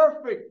the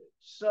perfect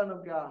Son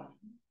of God.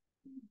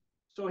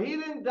 So he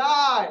didn't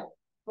die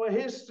for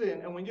his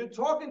sin. And when you're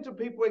talking to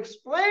people,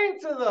 explain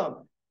to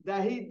them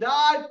that he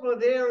died for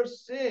their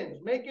sins.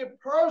 Make it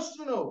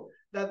personal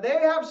that they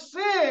have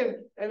sinned,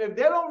 and if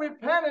they don't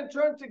repent and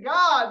turn to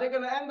God, they're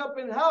going to end up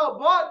in hell,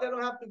 but they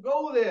don't have to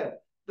go there.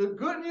 The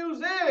good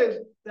news is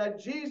that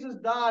Jesus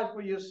died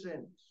for your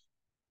sins.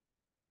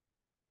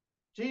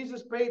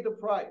 Jesus paid the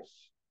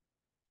price.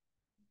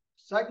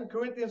 2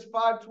 Corinthians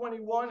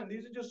 5:21, and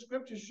these are just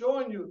scriptures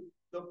showing you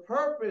the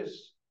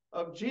purpose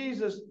of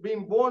Jesus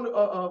being born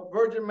of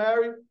Virgin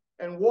Mary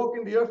and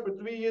walking the earth for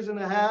 3 years and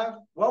a half.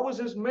 What was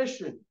his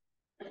mission?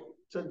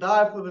 To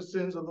die for the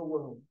sins of the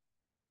world.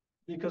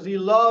 Because he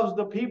loves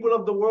the people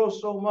of the world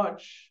so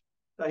much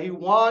that he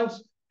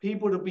wants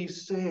people to be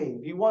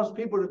saved. He wants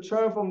people to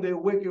turn from their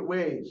wicked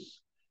ways.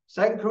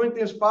 2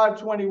 Corinthians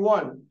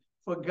 5:21,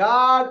 for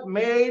God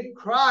made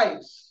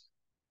Christ,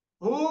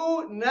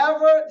 who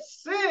never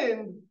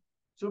sinned,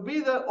 to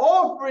be the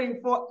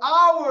offering for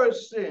our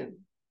sin,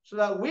 so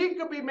that we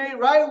could be made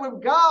right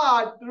with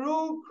God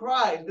through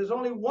Christ. There's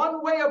only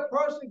one way a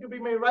person can be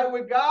made right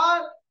with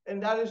God,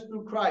 and that is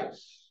through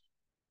Christ.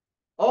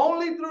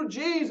 Only through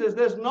Jesus.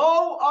 There's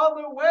no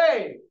other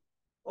way.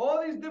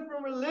 All these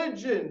different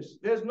religions,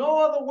 there's no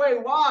other way.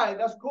 Why?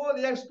 That's called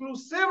the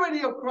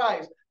exclusivity of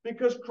Christ,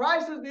 because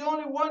Christ is the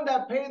only one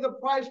that paid the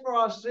price for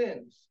our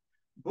sins.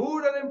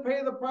 Buddha didn't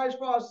pay the price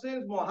for our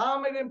sins.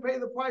 Muhammad didn't pay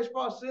the price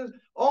for our sins.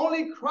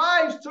 Only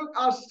Christ took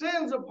our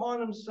sins upon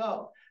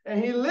himself,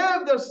 and he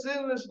lived a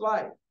sinless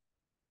life.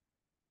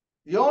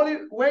 The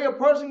only way a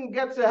person can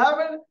get to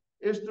heaven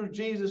is through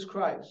Jesus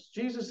Christ.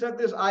 Jesus said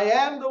this, I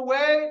am the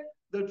way,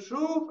 the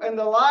truth, and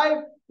the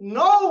life.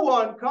 No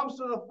one comes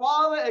to the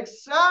Father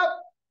except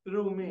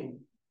through me.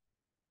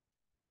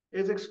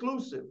 It's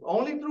exclusive.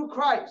 Only through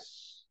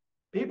Christ.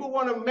 People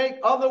want to make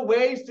other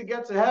ways to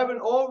get to heaven.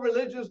 All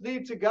religions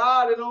lead to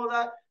God and all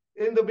that.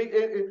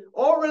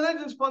 All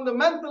religions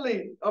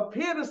fundamentally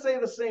appear to say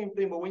the same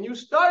thing, but when you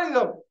study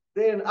them,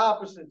 they're in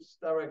opposite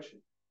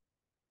direction.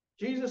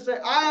 Jesus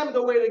said, I am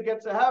the way to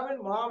get to heaven.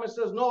 Muhammad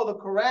says, no, the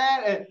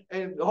Quran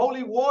and the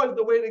Holy War is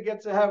the way to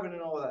get to heaven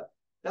and all that.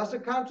 That's a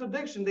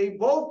contradiction. They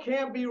both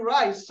can't be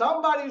right.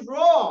 Somebody's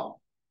wrong.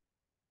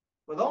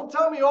 But don't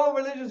tell me all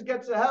religions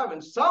get to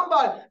heaven.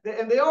 Somebody,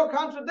 and they all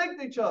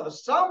contradict each other.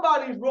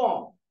 Somebody's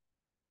wrong.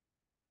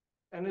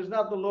 And it's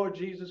not the Lord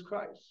Jesus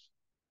Christ.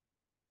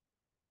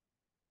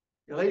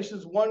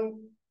 Galatians 1,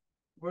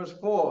 verse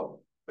 4.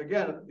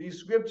 Again, these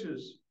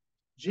scriptures.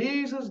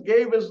 Jesus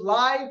gave his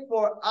life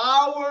for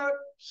our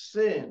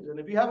sins. And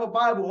if you have a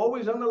Bible,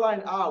 always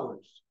underline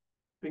ours.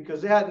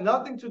 Because it had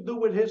nothing to do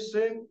with his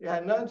sin. It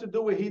had nothing to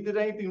do with he did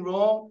anything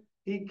wrong.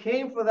 He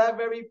came for that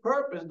very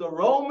purpose. The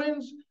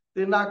Romans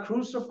did not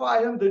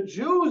crucify him. The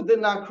Jews did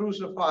not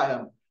crucify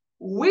him.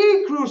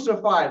 We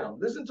crucified him.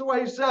 Listen to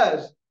what he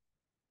says.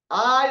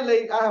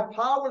 I have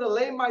power to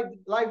lay my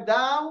life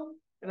down,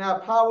 and I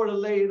have power to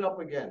lay it up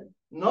again.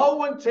 No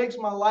one takes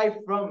my life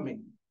from me.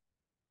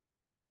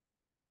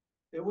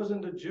 It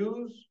wasn't the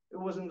Jews. It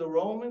wasn't the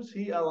Romans.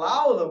 He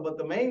allowed them. But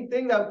the main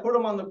thing that put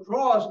him on the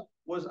cross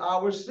was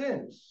our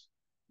sins.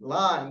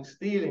 Lying,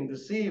 stealing,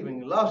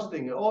 deceiving,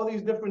 lusting, all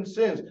these different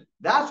sins.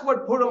 That's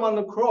what put him on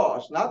the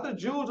cross. Not the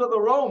Jews or the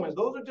Romans.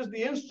 Those are just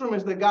the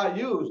instruments that God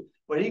used.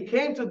 But he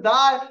came to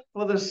die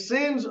for the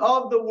sins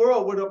of the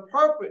world with a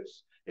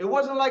purpose. It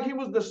wasn't like he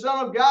was the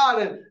Son of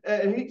God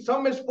and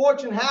some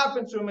misfortune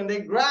happened to him and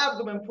they grabbed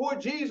him and poor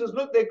Jesus,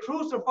 look, they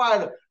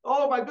crucified him.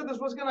 Oh my goodness,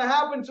 what's going to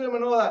happen to him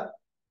and all that?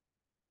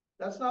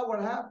 That's not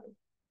what happened.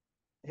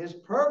 His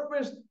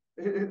purpose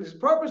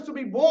to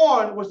be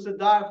born was to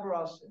die for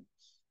our sins.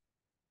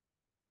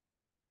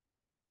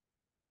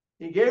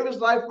 He gave his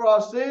life for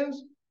our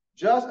sins,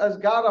 just as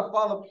God our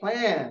Father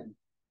planned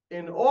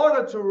in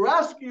order to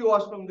rescue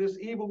us from this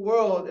evil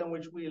world in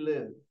which we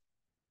live.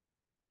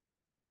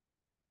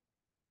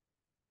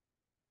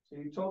 So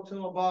you talk to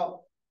them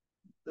about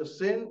the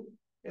sin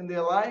in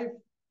their life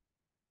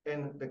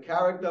and the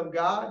character of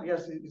God.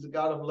 Yes, he's a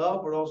God of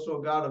love, but also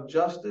a God of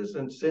justice,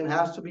 and sin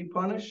has to be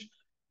punished.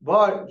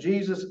 But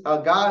Jesus,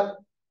 God,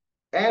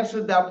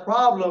 answered that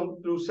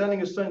problem through sending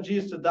his son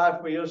Jesus to die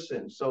for your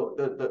sins. So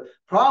the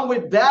problem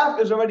with death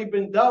has already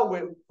been dealt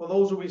with for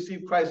those who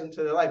receive Christ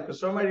into their life, because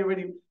somebody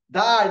already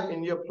died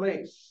in your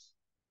place.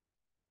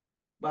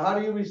 But how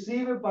do you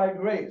receive it? By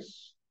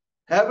grace.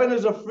 Heaven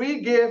is a free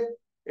gift.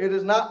 It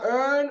is not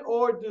earned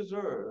or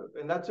deserved.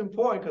 And that's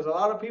important, because a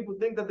lot of people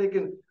think that they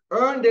can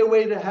earn their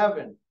way to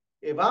heaven.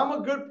 If I'm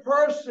a good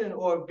person,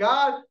 or if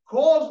God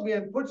calls me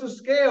and puts a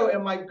scale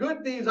and my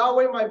good deeds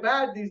outweigh my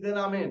bad deeds, then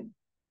I'm in.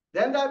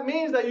 Then that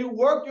means that you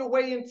work your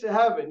way into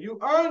heaven. You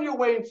earn your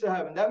way into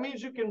heaven. That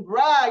means you can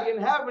brag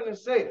in heaven and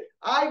say,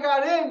 I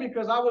got in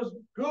because I was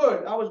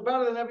good. I was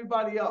better than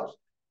everybody else.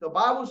 The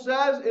Bible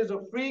says it's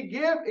a free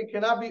gift. It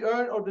cannot be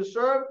earned or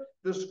deserved.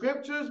 The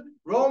scriptures,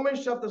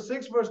 Romans chapter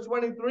 6, verse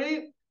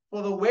 23,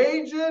 for the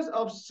wages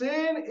of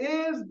sin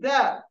is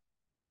death.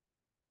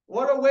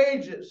 What are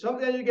wages?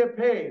 Something that you get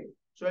paid.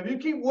 So if you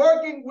keep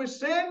working with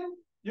sin,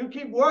 you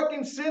keep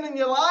working sin in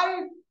your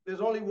life, there's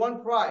only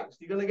one price.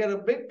 You're going to get a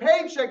big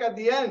paycheck at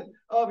the end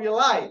of your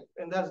life,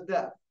 and that's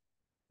death.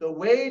 The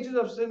wages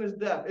of sin is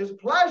death. It's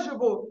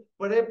pleasurable,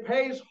 but it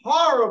pays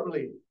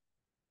horribly.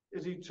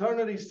 It's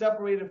eternity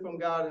separated from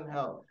God in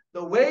hell.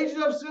 The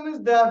wages of sin is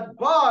death,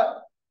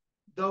 but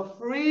the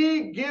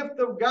free gift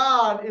of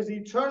God is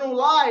eternal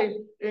life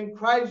in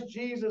Christ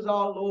Jesus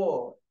our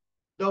Lord.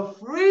 The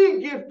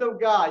free gift of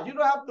God. You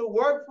don't have to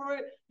work for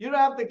it. You don't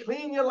have to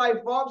clean your life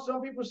up.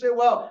 Some people say,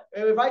 well,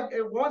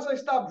 if once I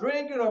stop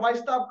drinking, or if I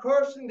stop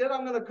cursing, then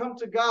I'm going to come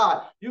to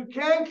God. You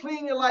can't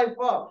clean your life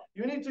up.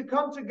 You need to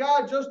come to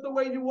God just the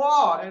way you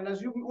are. And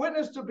as you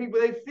witness to people,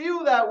 they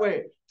feel that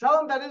way. Tell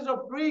them that it's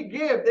a free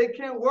gift. They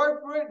can't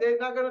work for it. They're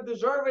not going to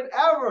deserve it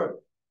ever.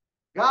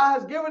 God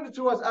has given it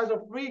to us as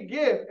a free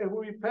gift if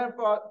we repent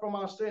from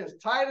our sins.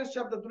 Titus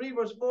chapter 3,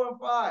 verse 4 and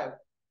 5.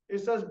 It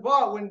says,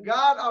 but when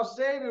God our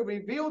Savior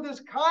revealed his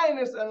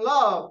kindness and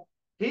love,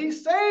 he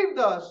saved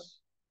us,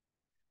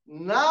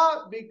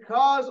 not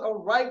because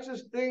of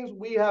righteous things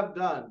we have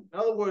done. In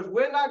other words,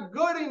 we're not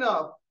good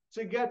enough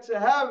to get to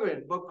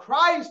heaven, but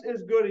Christ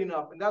is good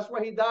enough. And that's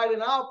why he died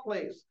in our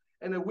place.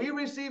 And if we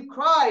receive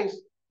Christ,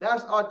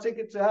 that's our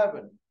ticket to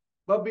heaven.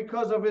 But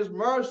because of his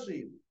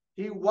mercy,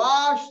 he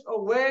washed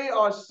away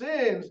our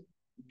sins,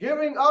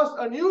 giving us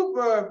a new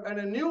birth and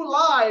a new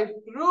life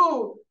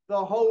through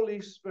the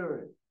Holy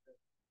Spirit.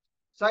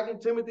 2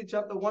 Timothy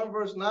chapter 1,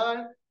 verse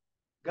 9,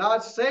 God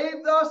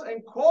saved us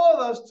and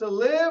called us to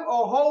live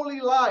a holy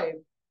life,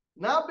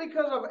 not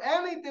because of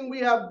anything we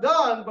have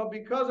done, but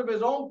because of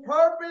his own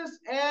purpose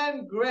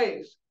and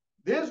grace.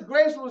 This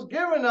grace was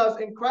given us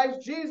in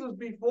Christ Jesus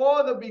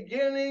before the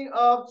beginning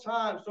of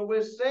time. So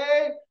we're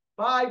saved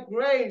by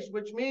grace,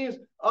 which means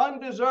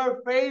undeserved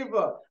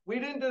favor. We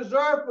didn't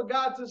deserve for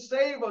God to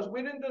save us.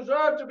 We didn't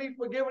deserve to be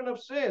forgiven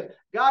of sins.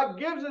 God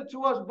gives it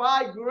to us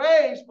by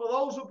grace for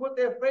those who put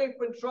their faith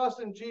and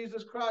trust in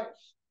Jesus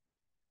Christ.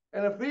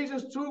 And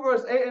Ephesians 2,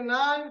 verse 8 and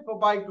 9, for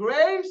by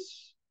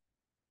grace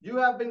you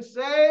have been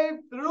saved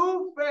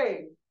through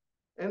faith.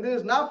 And it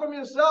is not from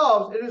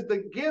yourselves, it is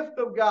the gift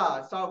of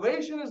God.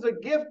 Salvation is the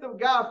gift of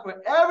God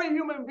for every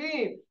human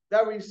being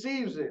that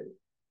receives it.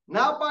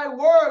 Not by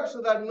works,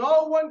 so that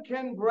no one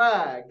can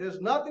brag.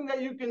 There's nothing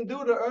that you can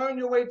do to earn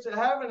your way to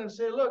heaven and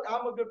say, look,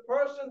 I'm a good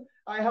person.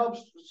 I help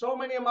so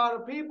many amount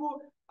of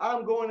people.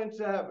 I'm going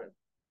into heaven.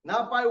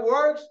 Not by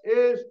works,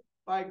 is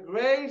by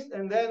grace.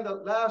 And then the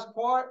last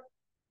part,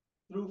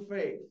 through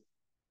faith.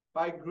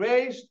 By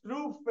grace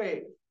through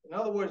faith. In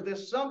other words,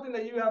 there's something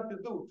that you have to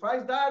do.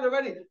 Christ died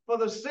already for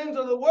the sins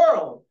of the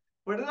world.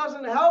 But it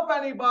doesn't help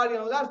anybody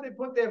unless they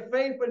put their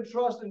faith and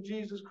trust in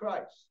Jesus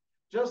Christ.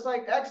 Just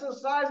like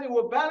exercising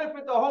will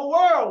benefit the whole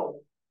world,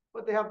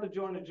 but they have to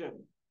join the gym.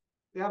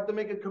 They have to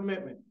make a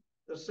commitment.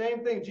 The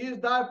same thing. Jesus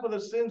died for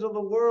the sins of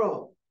the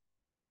world.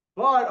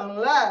 But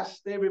unless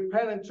they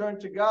repent and turn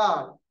to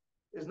God,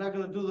 it's not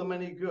going to do them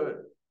any good.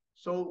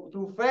 So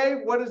through faith,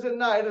 what is it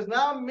now? It is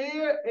now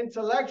mere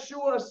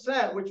intellectual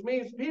assent, which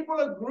means people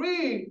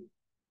agree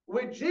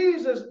with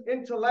Jesus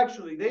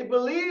intellectually. They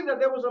believe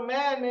that there was a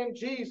man named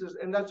Jesus,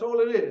 and that's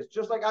all it is.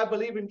 Just like I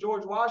believe in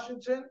George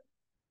Washington.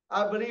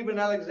 I believe in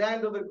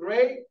Alexander the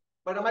Great,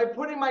 but am I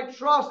putting my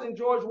trust in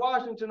George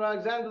Washington or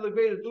Alexander the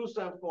Great to do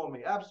something for me?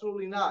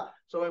 Absolutely not.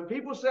 So when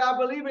people say, I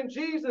believe in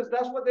Jesus,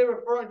 that's what they're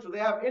referring to. They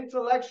have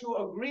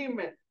intellectual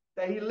agreement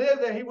that he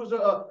lived and he was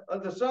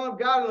the Son of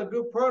God and a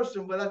good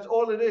person, but that's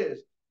all it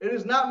is. It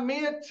is not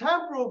mere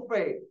temporal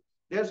faith.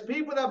 There's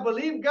people that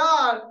believe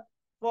God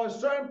for a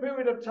certain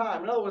period of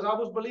time. In other words, I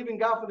was believing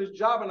God for this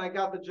job and I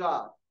got the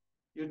job.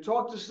 You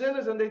talk to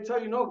sinners and they tell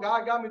you, no,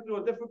 God got me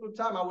through a difficult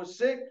time. I was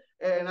sick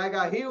and I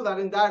got healed. I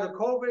didn't die of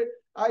COVID.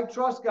 I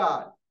trust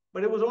God.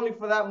 But it was only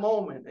for that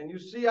moment. And you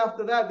see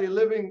after that, they're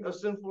living a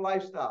sinful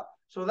lifestyle.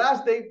 So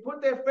that's, they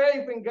put their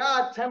faith in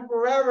God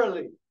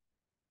temporarily.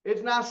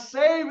 It's not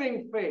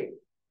saving faith.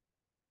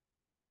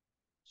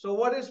 So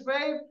what is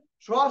faith?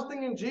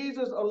 Trusting in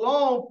Jesus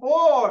alone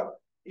for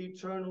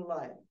eternal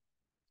life.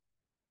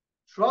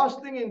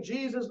 Trusting in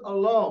Jesus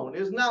alone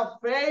is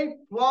not faith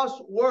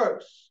plus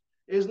works.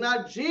 It's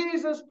not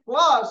Jesus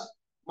plus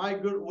my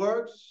good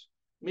works,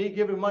 me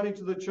giving money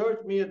to the church,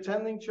 me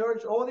attending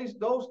church. All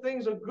those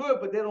things are good,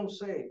 but they don't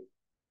save.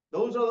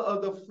 Those are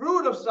the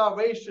fruit of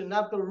salvation,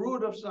 not the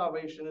root of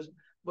salvation. Is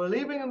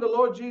believing in the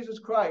Lord Jesus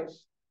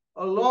Christ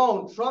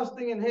alone,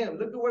 trusting in him.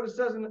 Look at what it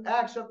says in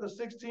Acts chapter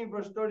 16,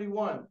 verse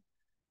 31.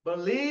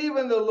 Believe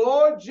in the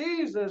Lord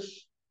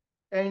Jesus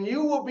and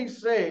you will be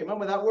saved.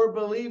 Remember, that word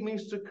believe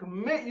means to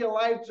commit your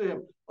life to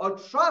him or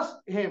trust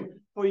him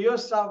for your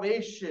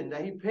salvation,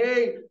 that he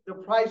paid the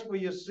price for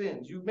your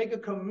sins. You make a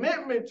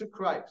commitment to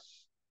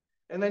Christ.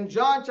 And then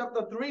John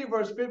chapter 3,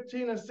 verse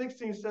 15 and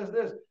 16 says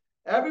this: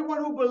 everyone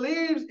who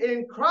believes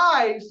in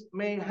Christ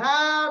may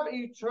have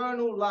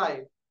eternal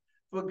life.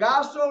 For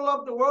God so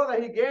loved the world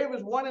that he gave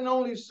his one and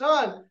only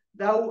Son,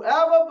 that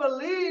whoever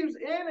believes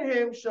in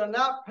him shall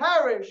not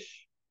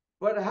perish,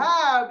 but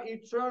have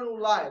eternal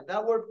life.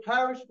 That word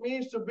perish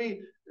means to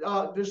be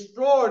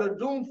destroyed or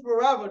doomed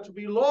forever, to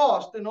be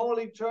lost in all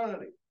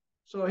eternity.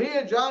 So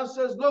here John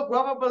says, look,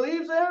 whoever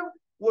believes in him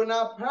will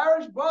not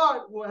perish,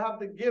 but will have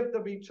the gift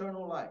of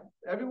eternal life.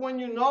 Everyone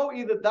you know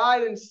either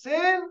died in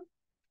sin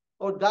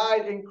or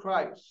died in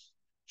Christ.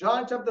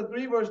 John chapter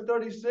 3, verse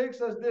 36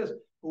 says this: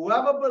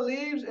 whoever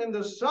believes in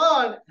the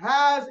Son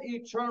has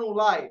eternal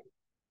life.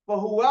 For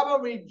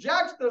whoever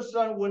rejects the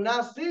Son will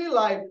not see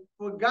life,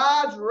 for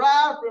God's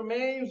wrath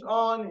remains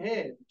on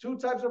him. Two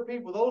types of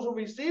people: those who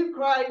receive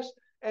Christ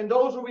and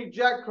those who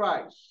reject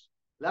Christ.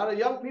 A lot of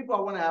young people, I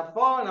want to have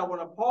fun, I want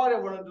to party, I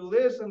want to do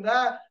this and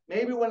that.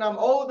 Maybe when I'm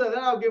older,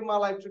 then I'll give my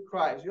life to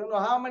Christ. You don't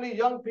know how many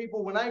young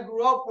people, when I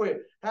grew up with,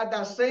 had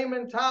that same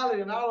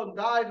mentality, and all of them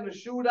died in a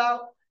shootout.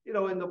 You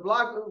know, in the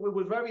block, it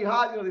was very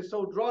hot. You know, they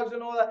sold drugs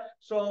and all that.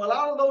 So a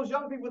lot of those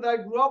young people that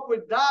I grew up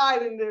with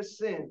died in their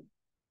sin,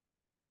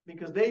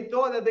 because they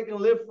thought that they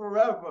can live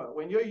forever.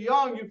 When you're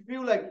young, you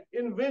feel like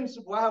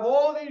invincible. I have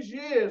all these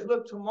years.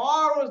 Look,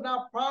 tomorrow is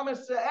not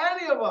promised to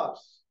any of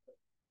us.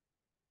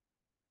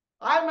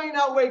 I may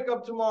not wake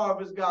up tomorrow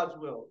if it's God's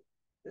will.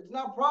 It's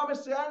not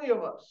promised to any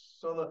of us.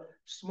 So the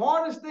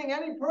smartest thing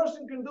any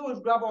person can do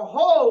is grab a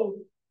hold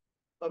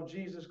of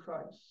Jesus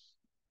Christ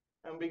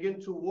and begin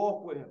to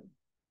walk with him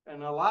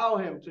and allow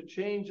him to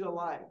change your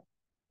life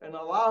and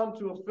allow him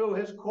to fulfill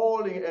his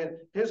calling and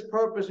his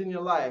purpose in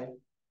your life.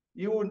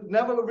 You will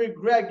never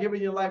regret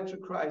giving your life to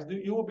Christ.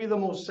 You will be the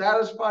most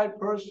satisfied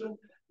person,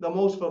 the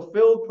most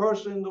fulfilled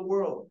person in the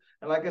world.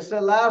 And like I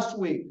said last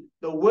week,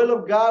 the will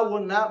of God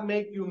will not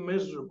make you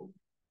miserable.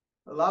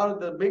 A lot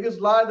of the biggest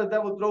lie the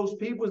devil throws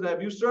people is that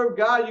if you serve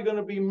God, you're going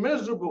to be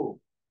miserable.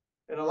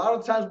 And a lot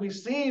of times we've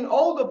seen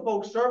older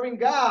folks serving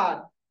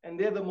God, and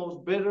they're the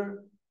most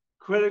bitter,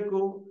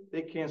 critical.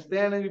 They can't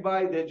stand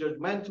anybody. They're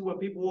judgmental when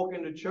people walk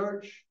into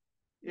church.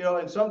 You know,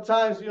 and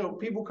sometimes, you know,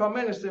 people come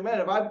in and say, man,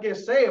 if I get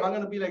saved, I'm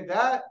going to be like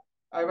that.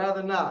 I'd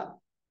rather not,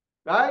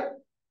 right?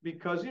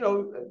 Because, you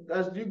know,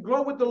 as you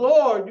grow with the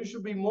Lord, you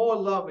should be more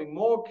loving,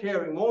 more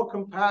caring, more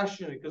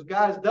compassionate, because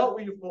God has dealt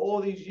with you for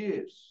all these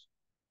years.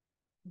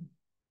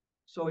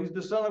 So he's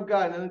the Son of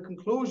God. And in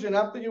conclusion,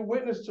 after you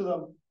witness to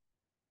them,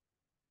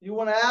 you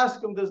want to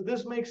ask them, does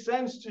this make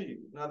sense to you?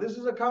 Now, this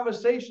is a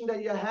conversation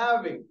that you're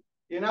having.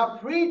 You're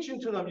not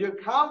preaching to them. You're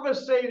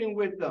conversating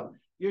with them.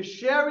 You're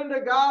sharing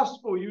the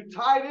gospel. You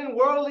tied in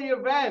worldly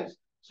events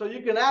so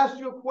you can ask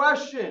your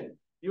question.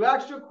 You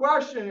ask your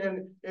question,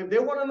 and if they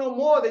want to know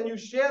more, then you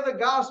share the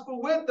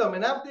gospel with them.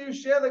 And after you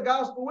share the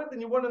gospel with them,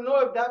 you want to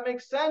know if that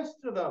makes sense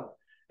to them.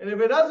 And if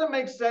it doesn't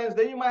make sense,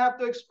 then you might have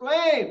to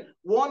explain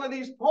one of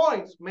these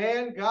points: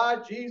 man,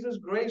 God, Jesus,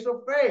 grace,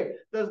 or faith.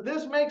 Does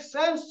this make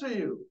sense to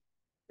you?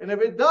 And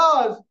if it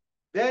does,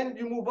 then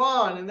you move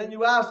on, and then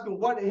you ask them,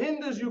 what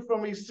hinders you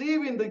from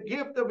receiving the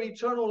gift of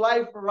eternal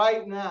life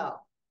right now?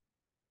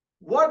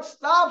 What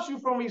stops you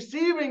from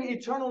receiving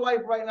eternal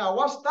life right now?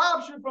 What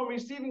stops you from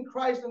receiving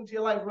Christ into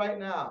your life right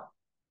now?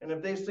 And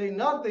if they say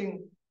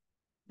nothing,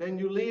 then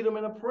you lead them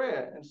in a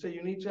prayer and say,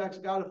 you need to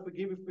ask God to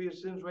forgive you for your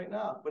sins right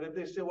now. But if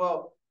they say,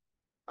 well,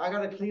 I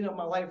got to clean up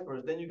my life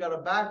first, then you got to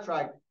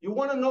backtrack. You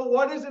want to know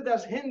what is it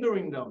that's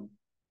hindering them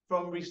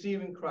from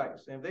receiving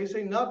Christ. And if they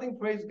say nothing,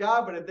 praise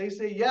God. But if they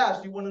say yes,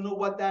 you want to know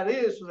what that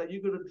is so that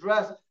you could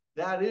address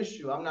that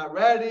issue. I'm not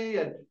ready,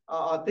 and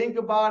I'll think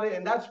about it,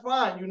 and that's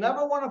fine. You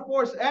never want to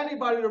force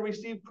anybody to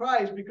receive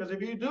Christ, because if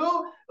you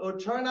do, it'll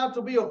turn out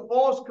to be a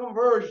false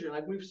conversion.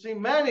 Like we've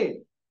seen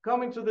many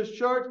coming to this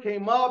church,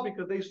 came up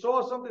because they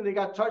saw something, they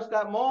got touched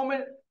that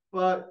moment,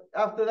 but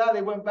after that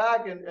they went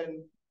back and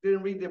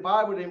didn't read their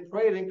Bible, didn't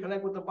pray, didn't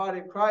connect with the body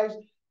of Christ.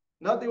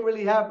 Nothing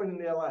really happened in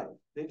their life.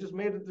 They just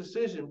made a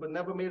decision, but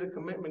never made a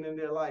commitment in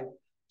their life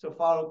to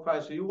follow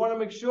Christ. So you want to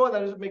make sure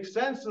that it makes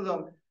sense to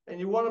them, and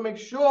you want to make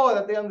sure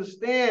that they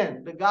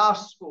understand the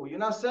gospel. You're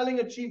not selling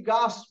a cheap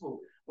gospel.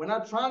 We're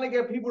not trying to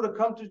get people to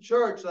come to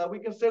church so that we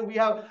can say we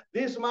have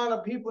this amount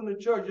of people in the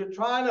church. You're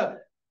trying to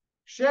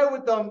share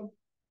with them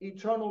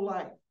eternal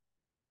life.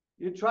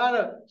 You're trying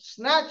to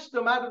snatch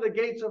them out of the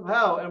gates of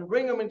hell and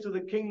bring them into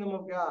the kingdom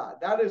of God.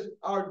 That is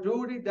our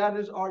duty. That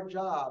is our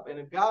job. And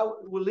if God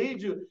will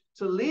lead you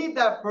to lead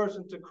that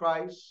person to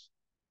Christ,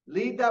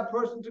 lead that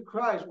person to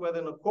Christ, whether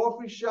in a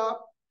coffee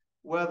shop,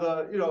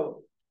 whether,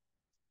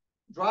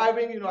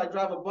 driving, I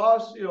drive a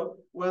bus,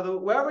 whether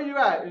wherever you're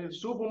at, in the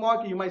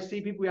supermarket, you might see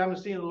people you haven't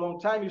seen in a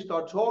long time. You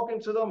start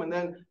talking to them, and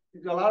then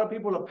a lot of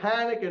people are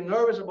panic and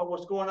nervous about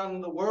what's going on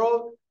in the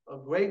world. A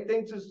great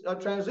thing to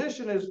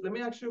transition is, let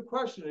me ask you a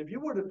question. If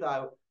you were to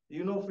die, do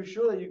you know for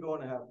sure that you're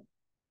going to heaven?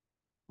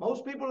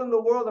 Most people in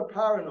the world are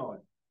paranoid.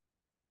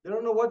 They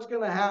don't know what's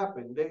going to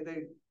happen.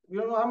 You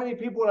don't know how many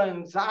people are on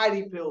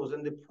anxiety pills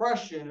and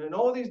depression and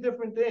all these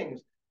different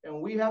things.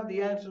 And we have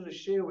the answer to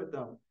share with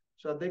them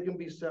so that they can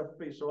be set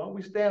free. So why don't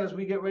we stand as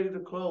we get ready to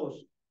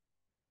close?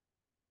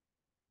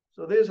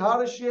 So there's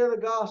how to share the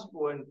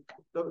gospel. And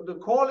the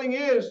calling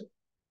is,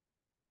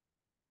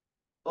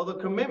 or the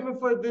commitment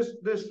for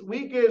this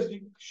week is,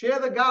 share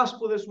the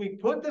gospel this week.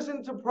 Put this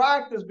into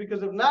practice,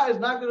 because if not, it's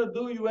not going to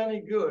do you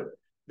any good.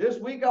 This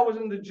week I was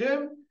in the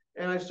gym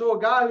and I saw a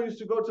guy who used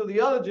to go to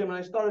the other gym, and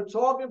I started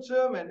talking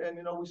to him, and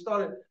we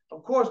started,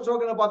 of course,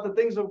 talking about the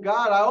things of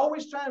God. I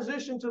always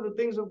transition to the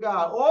things of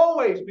God,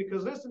 always,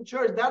 because listen,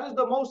 church, that is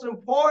the most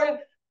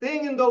important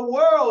thing in the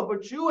world,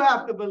 but you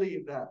have to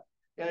believe that.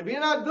 And if you're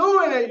not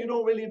doing it, you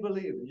don't really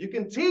believe it. You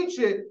can teach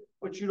it,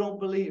 but you don't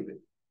believe it.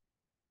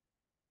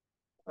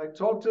 I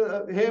talked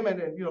to him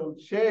and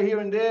share here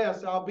and there. I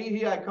said, I'll be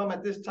here. I come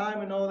at this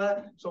time and all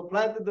that. So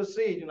planted the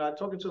seed. I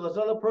talking to this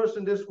other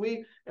person this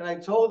week, and I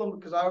told them,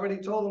 because I already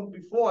told them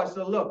before, I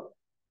said, look,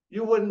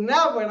 you would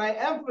never, and I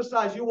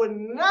emphasize, you would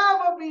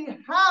never be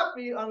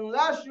happy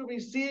unless you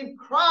receive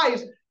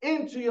Christ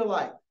into your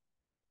life.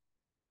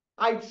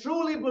 I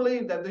truly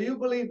believe that. Do you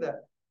believe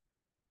that?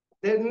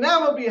 They'd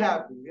never be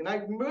happy. And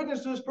I've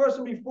witnessed to this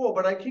person before,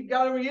 but I keep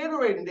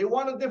reiterating. They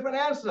want a different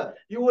answer.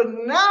 You will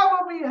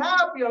never be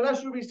happy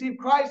unless you receive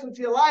Christ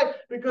into your life,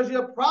 because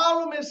your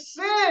problem is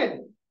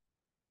sin.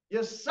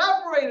 You're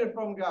separated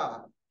from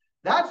God.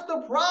 That's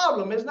the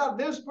problem. It's not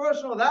this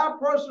person or that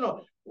person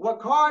or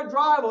what car I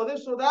drive or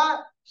this or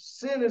that.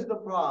 Sin is the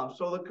problem.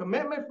 So the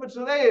commitment for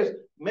today is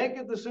make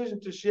a decision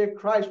to share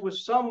Christ with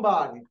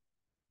somebody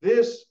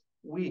this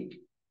week.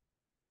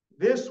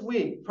 This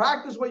week,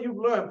 practice what you've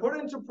learned. Put it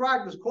into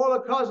practice. Call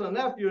a cousin, a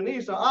nephew, a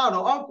niece, an aunt,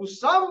 or uncle,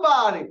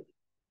 somebody.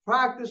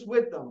 Practice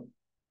with them.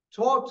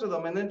 Talk to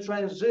them, and then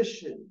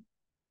transition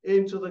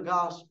into the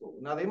gospel.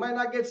 Now, they might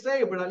not get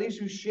saved, but at least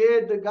you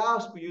shared the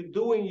gospel. You're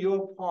doing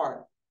your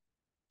part.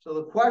 So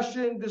the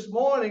question this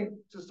morning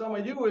to some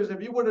of you is,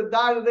 if you were to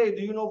die today,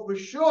 do you know for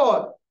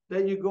sure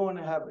that you're going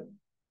to heaven?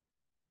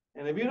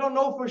 And if you don't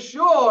know for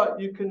sure,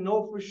 you can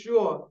know for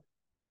sure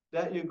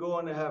that you're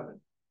going to heaven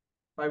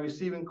by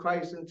receiving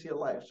Christ into your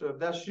life. So if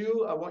that's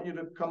you, I want you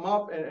to come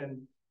up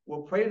and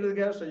we'll pray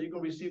together so you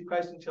can receive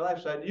Christ into your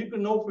life. So you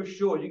can know for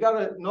sure. You got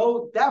to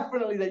know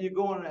definitely that you're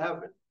going to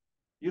heaven.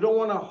 You don't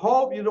want to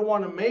hope. You don't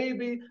want to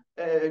maybe,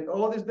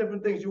 all these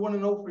different things. You want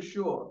to know for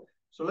sure.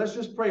 So let's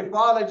just pray.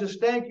 Father, I just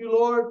thank you,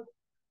 Lord,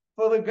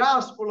 for the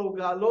gospel, oh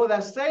God. Lord,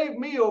 that saved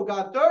me, oh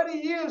God, 30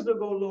 years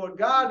ago, Lord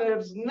God. That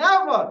has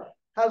never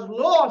has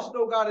lost,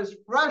 oh God, its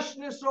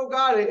freshness, oh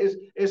God,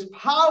 its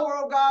power,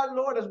 oh God,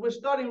 Lord, as we're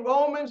studying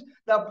Romans,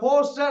 that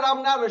Paul said,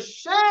 I'm not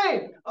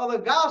ashamed of the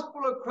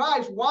gospel of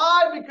Christ.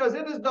 Why? Because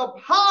it is the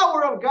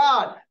power of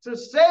God to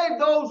save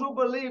those who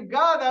believe,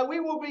 God, that we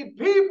will be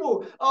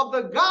people of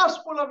the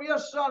gospel of your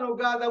Son, oh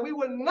God, that we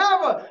would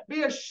never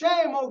be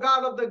ashamed, oh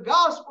God, of the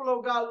gospel,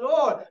 oh God,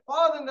 Lord.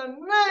 Father, in the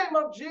name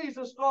of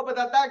Jesus, Lord, but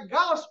that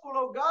gospel,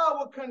 oh God,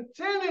 will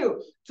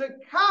continue to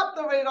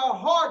captivate our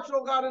hearts,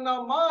 oh God, and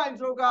our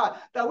minds, oh God,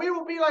 that we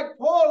will be like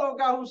Paul, oh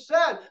God, who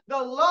said, the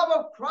love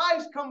of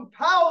Christ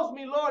compels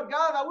me, Lord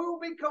God, that we will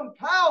be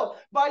compelled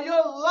by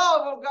your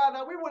love, oh God,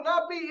 that we will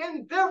not be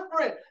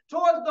indifferent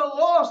towards the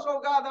lost, oh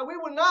God, that we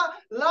will not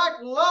lack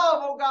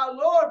love, oh God,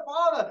 Lord,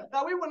 Father,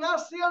 that we will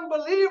not see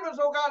unbelievers,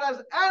 oh God,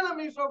 as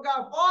enemies, oh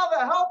God,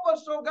 Father, help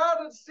us, oh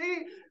God, to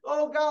see,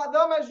 oh God,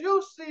 them as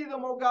you see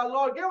them, oh God,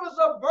 Lord, give us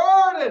a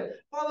burden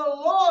for the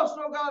lost,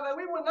 oh God, that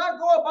we will not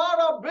go about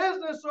our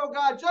business, oh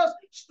God, just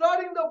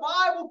studying the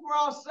Bible for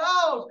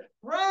ourselves,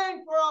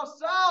 praying for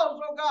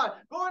ourselves, oh God,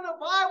 going to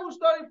Bible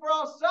study for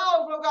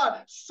ourselves, oh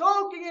God,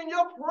 soaking in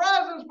your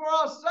presence for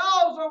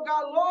ourselves, oh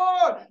God,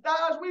 Lord,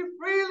 that as we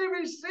freely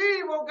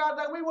receive, oh God,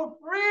 that we will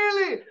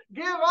freely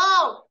give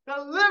out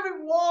the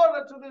living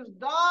water to this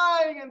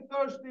dying and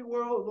thirsty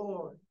world,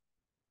 Lord.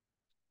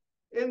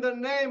 In the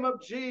name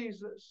of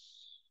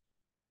Jesus,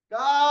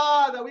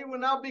 God, that we will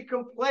not be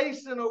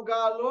complacent, oh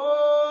God,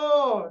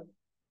 Lord,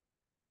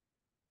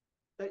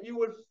 that you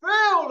would fill,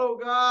 oh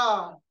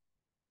God,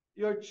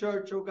 your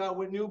church, oh God,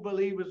 with new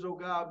believers, oh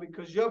God,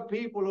 because your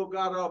people, oh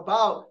God, are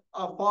about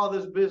our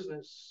Father's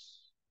business.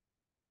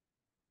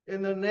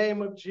 In the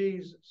name of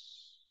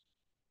Jesus.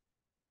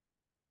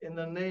 In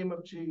the name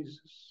of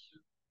Jesus.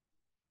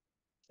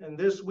 And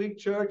this week,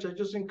 church, I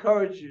just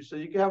encourage you so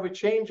you can have a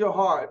change of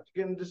heart,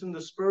 getting this in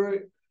the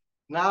spirit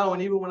now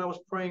and even when I was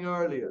praying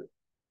earlier.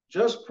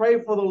 Just pray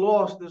for the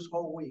lost this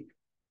whole week.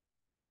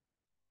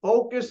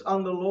 Focus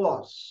on the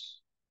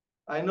lost.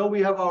 I know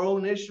we have our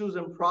own issues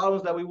and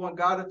problems that we want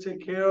God to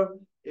take care of.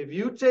 If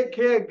you take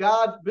care of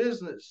God's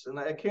business, and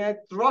I can't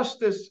thrust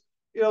this,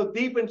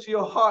 deep into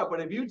your heart, but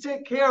if you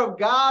take care of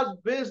God's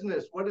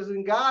business, what is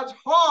in God's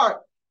heart,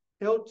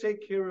 He'll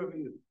take care of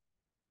you.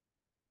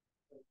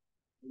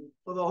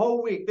 For the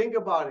whole week, think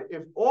about it.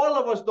 If all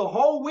of us the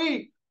whole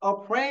week are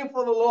praying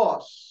for the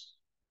lost,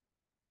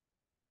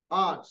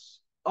 aunts,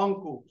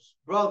 uncles,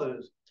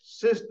 brothers,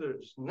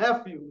 sisters,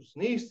 nephews,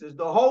 nieces,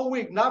 the whole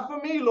week, not for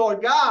me,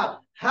 Lord God,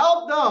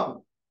 help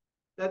them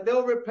that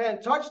they'll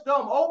repent, touch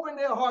them, open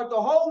their heart the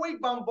whole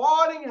week,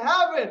 bombarding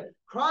heaven,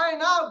 crying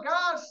out,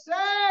 God,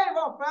 save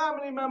our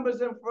family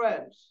members and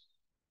friends.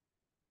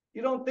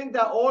 You don't think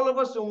that all of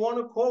us in one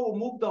accord will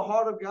move the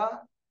heart of God?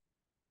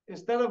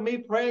 Instead of me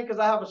praying because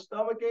I have a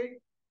stomachache?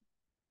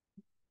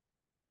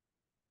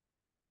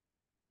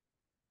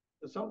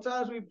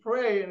 Sometimes we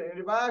pray, and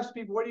if I ask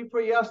people, what did you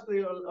pray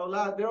yesterday or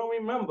last, they don't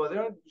remember. They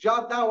don't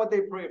jot down what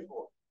they prayed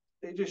for.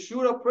 They just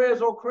shoot up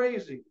prayers all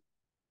crazy.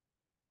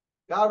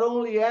 God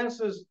only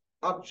answers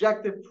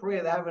objective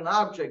prayer. They have an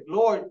object.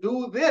 Lord,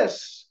 do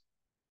this.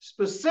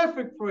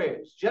 Specific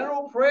prayers.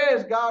 General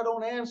prayers, God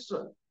don't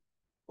answer.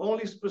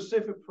 Only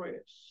specific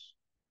prayers.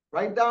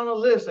 Write down a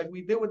list like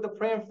we did with the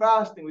prayer and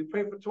fasting. We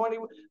prayed for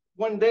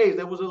 21 days.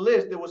 There was a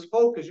list. There was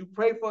focus. You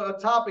pray for a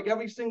topic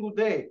every single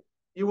day.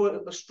 You were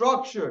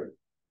structured.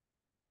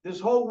 This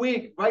whole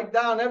week, write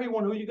down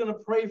everyone who you're going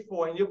to pray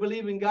for and you're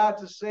believing God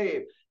to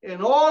save.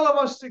 And all of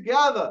us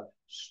together,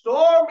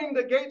 storming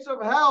the gates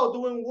of hell,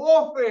 doing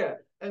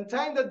warfare, and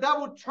telling the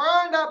devil,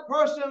 turn that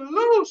person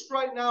loose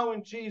right now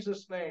in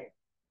Jesus' name.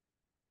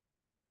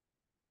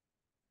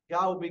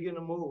 God will begin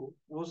to move.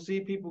 We'll see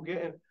people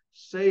getting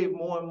saved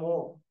more and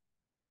more.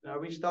 And I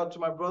reached out to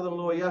my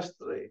brother-in-law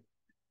yesterday,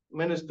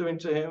 ministering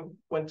to him,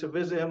 went to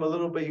visit him a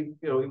little bit.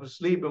 He was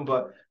sleeping,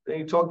 but then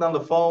he talked on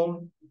the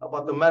phone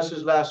about the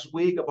message last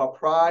week about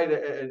pride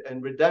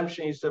and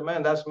redemption. He said,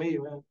 man, that's me,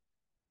 man.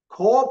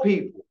 Call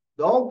people.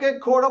 Don't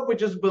get caught up with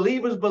just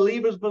believers.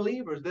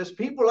 There's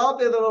people out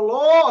there that are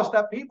lost,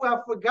 that people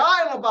have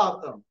forgotten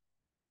about them,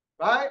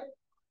 right?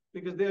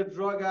 Because they're a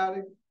drug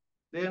addict,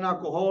 they're an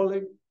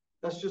alcoholic.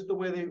 That's just the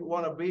way they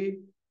want to be.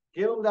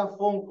 Give them that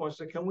phone call and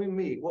say, can we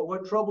meet?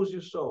 What troubles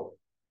your soul?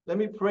 Let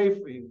me pray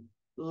for you.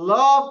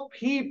 Love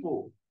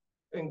people,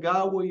 and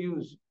God will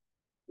use you.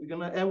 We're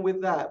going to end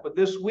with that. But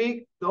this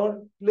week,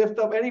 don't lift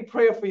up any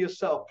prayer for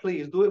yourself,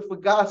 please. Do it for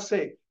God's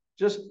sake.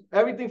 Just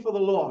everything for the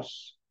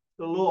lost.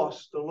 The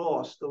lost.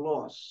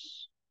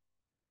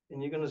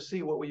 And you're going to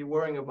see what were you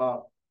worrying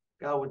about.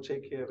 God will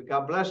take care of it.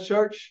 God bless,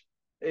 church.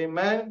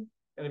 Amen.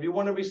 And if you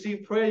want to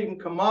receive prayer, you can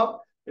come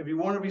up. If you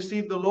want to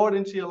receive the Lord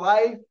into your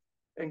life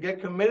and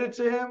get committed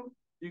to Him,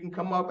 you can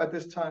come up at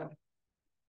this time.